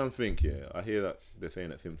 what do you man think? Yeah, I hear that they're saying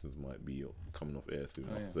that Simpsons might be coming off air soon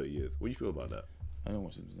Oh, after yeah. 30 years. What do you feel about that? I don't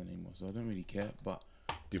watch Simpsons anymore, so I don't really care. But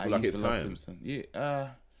Do you I feel like used it's to love time? Simpsons. Yeah.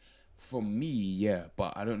 For me, yeah,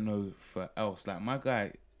 but I don't know for else. Like my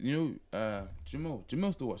guy, you know,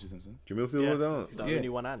 Jamil still watches Simpsons. Jamil still Yeah, down? he's the Yeah. only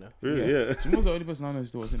one I know. Really? Yeah. Jamil's the only person I know who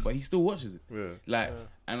still watches it, but he still watches it. Yeah. Like, Yeah.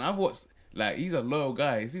 and I've watched. Like, he's a loyal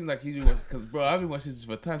guy. It seems like he's been watching because, bro, I've been watching this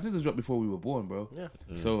for time. Simpsons dropped before we were born, bro. Yeah.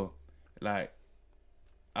 So, like,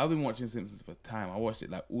 I've been watching Simpsons for time. I watched it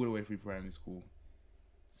like all the way through primary school,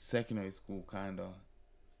 secondary school, kinda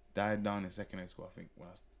died down in secondary school. I think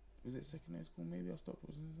was it secondary school? Maybe I stopped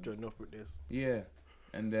watching it. Joe Northbrook this. Yeah,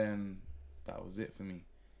 and then that was it for me.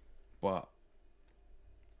 But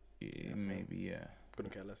Yeah, same. maybe yeah,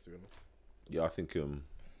 Couldn't care less to be honest. Yeah, I think I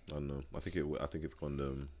don't know. I think it's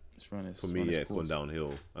gone. it's run its For me, run its yeah, it's gone course.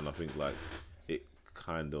 downhill, and I think like it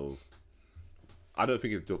kind of I don't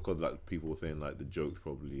think it's because like people were saying like the jokes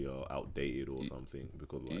probably are outdated or something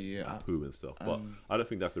because like Yeah. poo and stuff. But I don't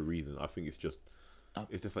think that's the reason. I think it's just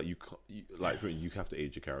like you can't, you have to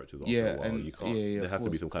age your characters after Yeah, a while. and- You can't. yeah, there of has to be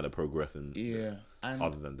course. some kind of progression. Yeah, and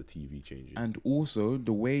Other than the TV changing. and also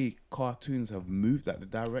the way cartoons have moved, like the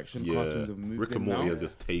direction cartoons have moved. Rick and in Morty now. have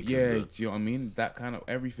just taken. Yeah, the- do you know what I mean? That kind of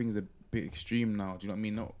everything's a bit extreme now. Do you know what I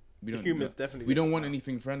mean? No, we don't. Humor's definitely We don't different want now.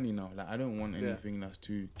 anything friendly now. Like I don't want Yeah. anything that's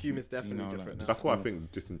too. Humor's cutesy definitely now, different like, now. That's why I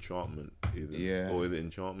think Disenchantment is. Yeah. Or is it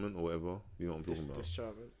Enchantment or whatever? You know what I'm talking about?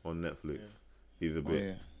 Dischargement. On Netflix. Yeah. He's a Oh, bit.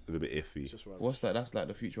 yeah. It's a bit iffy. It's just rubbish. What's that? That's like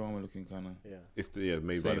the Futurama looking kind of. Yeah. It's made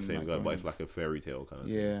by the Same, same like, guy, but going- it's like a fairy tale kind of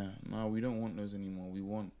thing. Yeah, no, we don't want those anymore. We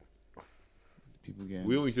want people getting.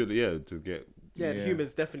 We want you to get. Yeah, the Yeah.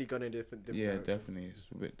 humor's definitely gone in different yeah, direction. definitely. It's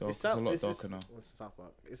a bit dark. It's, It's a South, lot it's, darker now. What's South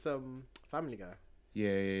Park? It's Family Guy.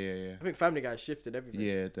 Yeah. I think Family Guy shifted everything.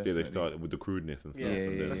 Yeah, Yeah, definitely. they started with the crudeness and stuff. Yeah,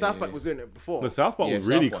 and then- but South Park was doing it before. No, South Park Yeah, was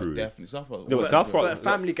really South Park, crude. Definitely, South Park. No, but was- South Park- But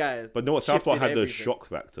Family Guy. But no, South Park shifted had the everything. shock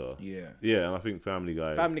factor. Yeah. Yeah, and I think Family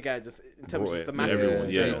Guy. Family Guy just in terms Brought of just it the to masses everyone,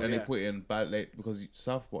 in yeah. general. And yeah. they put it in bad late because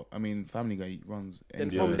South Park. I mean, Family Guy runs. Then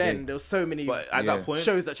any from other then day. there was so many But at Yeah. that point,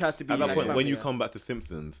 shows that tried to be at that like point, when Family you Guy. come back to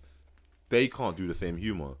Simpsons, they can't do the same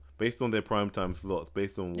humor based on their primetime slots,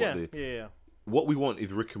 based on what yeah. what we want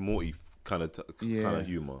is Rick and Morty kind of Yeah.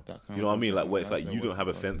 humor. That kind You know what I of mean? Like content, where it's that's like where you don't West have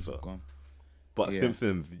a Simpsons censor. have gone. But Yeah.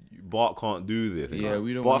 Simpsons, Bart can't do this. Yeah,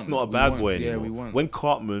 we don't Bart's want- not a we bad want- boy yeah, anymore. we want- When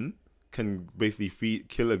Cartman can basically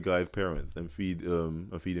kill a guy's parents and feed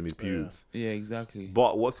him his pubes. Yeah, exactly.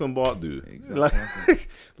 Bart, what can Bart do? Exactly.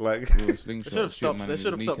 Like, With a They slingshot, should have shoot stopped. man They in should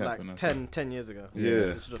his have stopped kneecap like and that's 10 years ago. Yeah.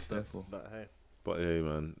 They should have stopped. Therefore. But hey, but hey,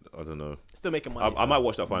 man, I don't know. still making I, money. I so might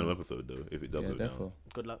watch that final episode though if it does Yeah, go down. therefore.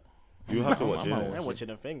 Good luck. You have to I watch might it. I watch ain't watching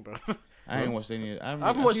a thing, bro. I ain't watched any. I I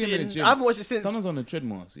haven't watched seen him it. in the gym. I haven't watched it since. Sometimes on the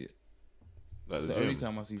treadmill, I see it. Like So the every gym.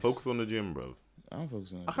 time I see, Focus on the gym, bro. I'm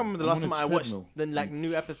focusing on. I can't remember the last time I watched the like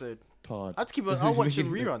new episode. Todd. I just keep. I'll watch the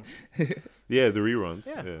reruns. Yeah, the reruns.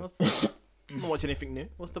 Yeah. Yeah. I'm not watching anything new.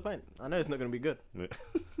 What's the point? I know it's not going to be good.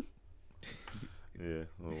 Yeah.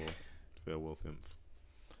 Oh, well. Farewell, Sims.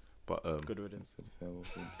 But Good riddance. Farewell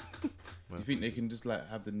Sims. Do you think they can just like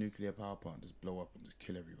have the nuclear power plant just blow up and just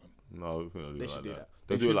kill everyone? no, I think they'll do They it should like do that. that.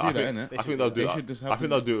 They'll They do it should like, do I that, think, innit? I think they'll do They it. should just have I think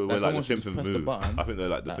the- they'll do it like, with like the someone should just Simpsons press the move. button. I think they're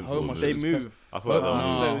like the Like, Simpsons Homer move. should They just move. I feel like Oh, they'll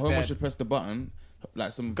so move. Homer dead. should press the button.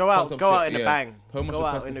 Like some Go out. fucked up Go out shit, in a yeah. bang. Homer Go should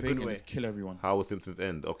out press in the a thing good and way. just kill everyone. How will Simpsons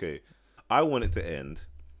end? Okay, I want it to end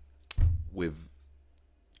with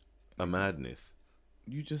a madness.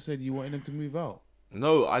 You just said you wanted them to move out.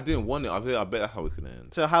 No, I didn't want it. I bet that's how it's gonna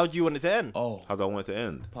end. So how do you want it to end? Oh, How do I want it to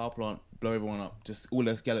end? power plant, blow everyone up. Just all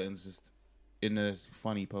their skeletons just in a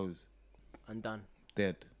funny pose, I'm done.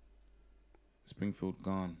 dead. Springfield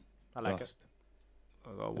gone. I like Dust.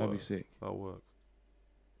 That'll That'd be work. sick. That'll work.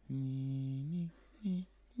 Done.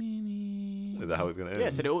 Is that how it's gonna it. end? Yeah.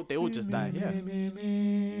 So they all just die. Yeah.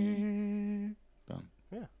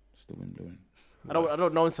 Yeah. Just the wind blowing. I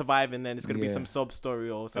don't know one surviving. Then it's gonna be Yeah. some sob story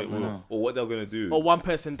or Like, something. know. or what they're gonna do? Or one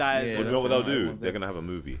person dies. Yeah, Or and you know what they'll that's do? everyone's They're dead. gonna have a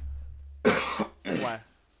movie. Why?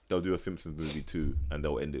 They'll do a Simpsons movie too, and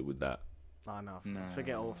they'll end it with that. Oh no. Nah.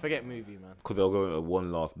 Forget movie, man. Because they'll go into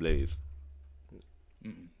one last blaze.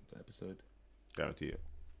 The episode. Guarantee it.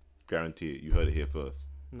 Guarantee it. You heard it here first.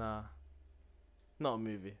 Nah. Not a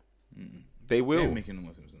movie. They They're will. making no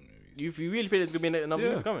more Simpsons movies. You really think there's gonna be another Yeah.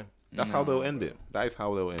 movie coming? That's how they'll Nah, end bro. it. That is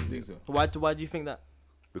how they'll I end think it. so. Why do you think that?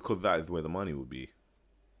 Because that is where the money will be.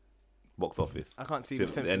 Box office. I can't see The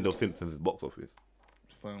the end of Simpsons. Simpsons box office.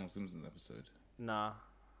 Final Simpsons episode. Nah.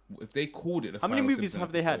 If they called it the How many Final movies Simpsons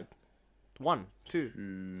have they had? episode, 1, 2.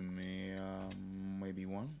 maybe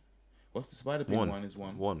one. What's the Spider Pig one? Is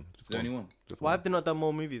one. One. Just The one. only one. Just Why one. have they not done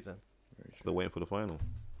more movies then? Very true. They're waiting for the final.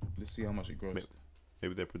 Let's see how much it grossed.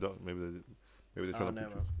 Maybe they're product. Maybe they're I trying don't to know,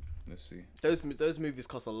 produce. Let's see. Those movies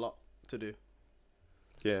cost a lot to do.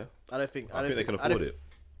 Yeah. I don't think. I think they can I don't- afford it.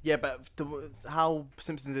 Yeah, but how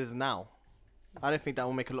Simpsons is now, I don't think that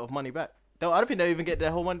will make a lot of money back. I don't think they'll even get their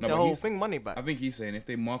whole money, No, their but whole he's- thing money back. I think he's saying if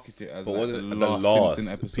they market it as But like what the is it? last, The last Simpson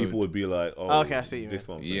episode, people would be like, oh, Okay, I see what you this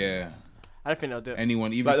one. yeah, I don't think they'll do it.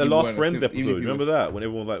 anyone, even Like if the you last weren't a Friends Simp- even if episode. you Remember was- that when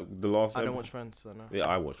everyone was like the last. I don't episode? watch Friends, so no. Yeah,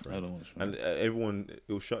 I watched I Friends. don't watch And Friends. everyone,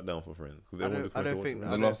 it was shut down for Friends. 'Cause everyone just I went to don't watch think Friends. The I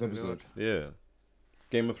don't last think they episode. would. Yeah.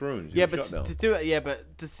 Game of Thrones. Yeah, it was but shut down. to do it, yeah,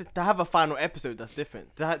 but to have a final episode, that's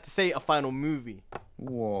different. To say a final movie,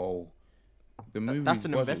 Whoa, the movie's that's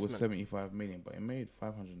an budget was investment. 75 million, but it made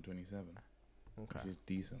 527, okay, which is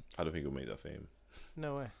decent. I don't think it'll make that same.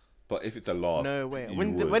 no way, But if it's a last, no way. you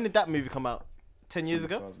When would. when did that movie come out? 10 years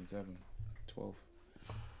ago. 2007, 12.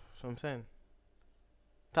 That's what I'm saying.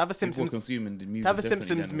 To have a People Simpsons, consuming the movies to have a differently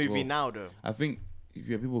Simpsons then as movie well. now, though. I think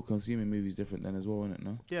yeah, people consuming movies different then as well, isn't it?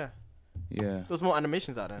 No. Yeah. Yeah. There's more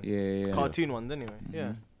animations out there. Yeah. Cartoon ones anyway.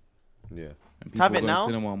 Yeah. Yeah. And To have people it go now, to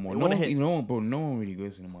cinema more. it No wouldn't one, hit. no one really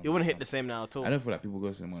goes to cinema. It wouldn't now. hit the same now at all. I don't feel like people go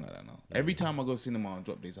to cinema like that now. Every time I go to cinema on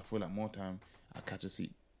drop days, I feel like more time I catch a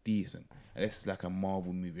seat decent. Unless it's like a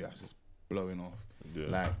Marvel movie that's just blowing off. Yeah.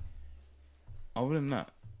 Like, other than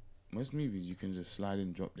that, most movies you can just slide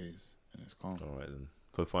in drop days and it's calm. All right then.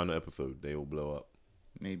 So final episode, they will blow up.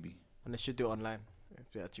 Maybe. And they should do it online.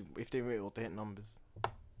 If they really want to hit numbers,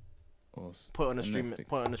 Or put it on a streaming, Netflix.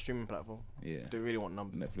 put it on a streaming platform. Yeah. If they really want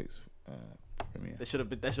numbers. Netflix premiere. They should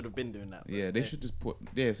have been doing that. Yeah, they should just put.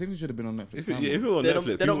 Yeah, something should have been on Netflix. If it was on They're Netflix,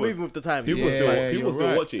 not people, moving with the times. people Yeah, still, you're people still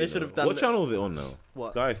right. watch it. They you should know. have done What that. channel is it on now?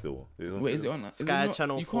 What? Sky still. It's on Wait, is still. it on? Is Sky it not,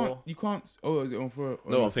 Channel you 4. Can't. You can't. Oh, is it on for?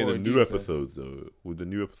 No, I'm saying the 4D, new so- episodes though. With the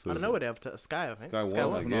new episodes. I don't know where they have Sky. I think Sky Sky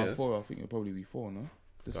One, One. I No, guess. 4. I think it'll probably be 4. No.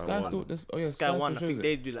 The Sky Sky One. still. This, oh yeah, Sky One. I still think shows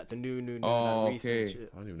they it. do like the new Oh, like recent okay. shit.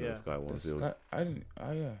 I don't even Yeah. know Sky One The still. Sky, I didn't.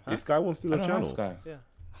 Oh yeah. Huh? Is Sky One still I a don't channel? have Sky. Yeah.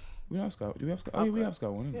 We don't have Sky. Do we have Sky? Oh I've yeah, we got- have Sky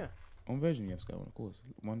One. Yeah. On Virgin, you have Sky One, of course.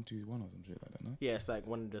 121 or some shit like that. No. Yeah, it's like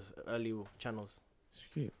one of the early channels.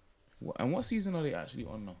 Shit. And what season are they actually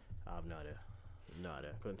on now? I have no idea. No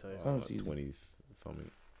idea. Couldn't tell you. Current Like season. 20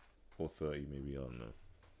 something or 30 maybe. I don't know.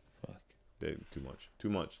 Fuck. They're too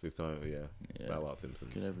much this time. Yeah. Yeah. Bow Wow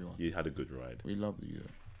Simpsons. Kill everyone. You had a good ride. We loved you.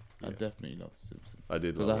 I Yeah. definitely love Simpsons. I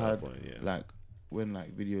did. 'Cause love I that had, point, yeah. Like when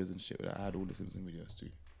like videos and shit. I had all the Simpsons videos too.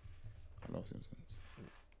 I love Simpsons.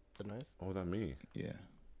 The noise. Oh, was that me? Yeah.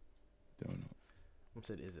 Don't know. I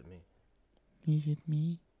said, is it me? Is it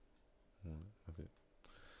me? That's it.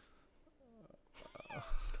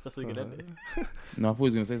 That's what you can end it. No, I thought he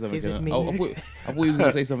was gonna say something. Is it else. me? Oh, I thought he was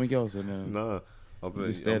gonna say something else. And then No, I'm just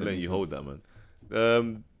letting, stared at me you for- hold that,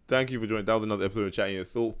 man. Thank you for joining. That was another episode of Chatting Your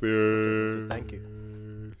Saltfish. So thank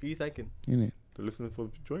you. Who you thanking? innit? The listeners for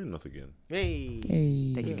joining us again. Hey.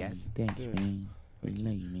 Hey, Thank you, guys. Thanks, Yeah. man. We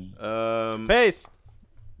love you, man. Peace.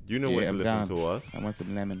 You know Yeah, where to I'm listen down. to us. I want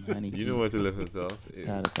some lemon honey. You know where to listen to us.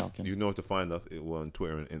 Tired of talking. You know where to find us. We're on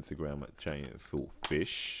Twitter and Instagram at Chatting Your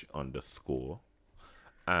Saltfish _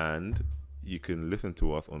 and you can listen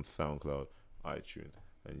to us on SoundCloud, iTunes,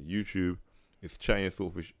 and YouTube. It's Chatting Your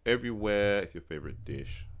Saltfish everywhere. It's your favorite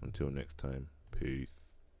dish. Until next time, peace.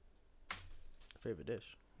 Favorite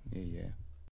dish. Yeah.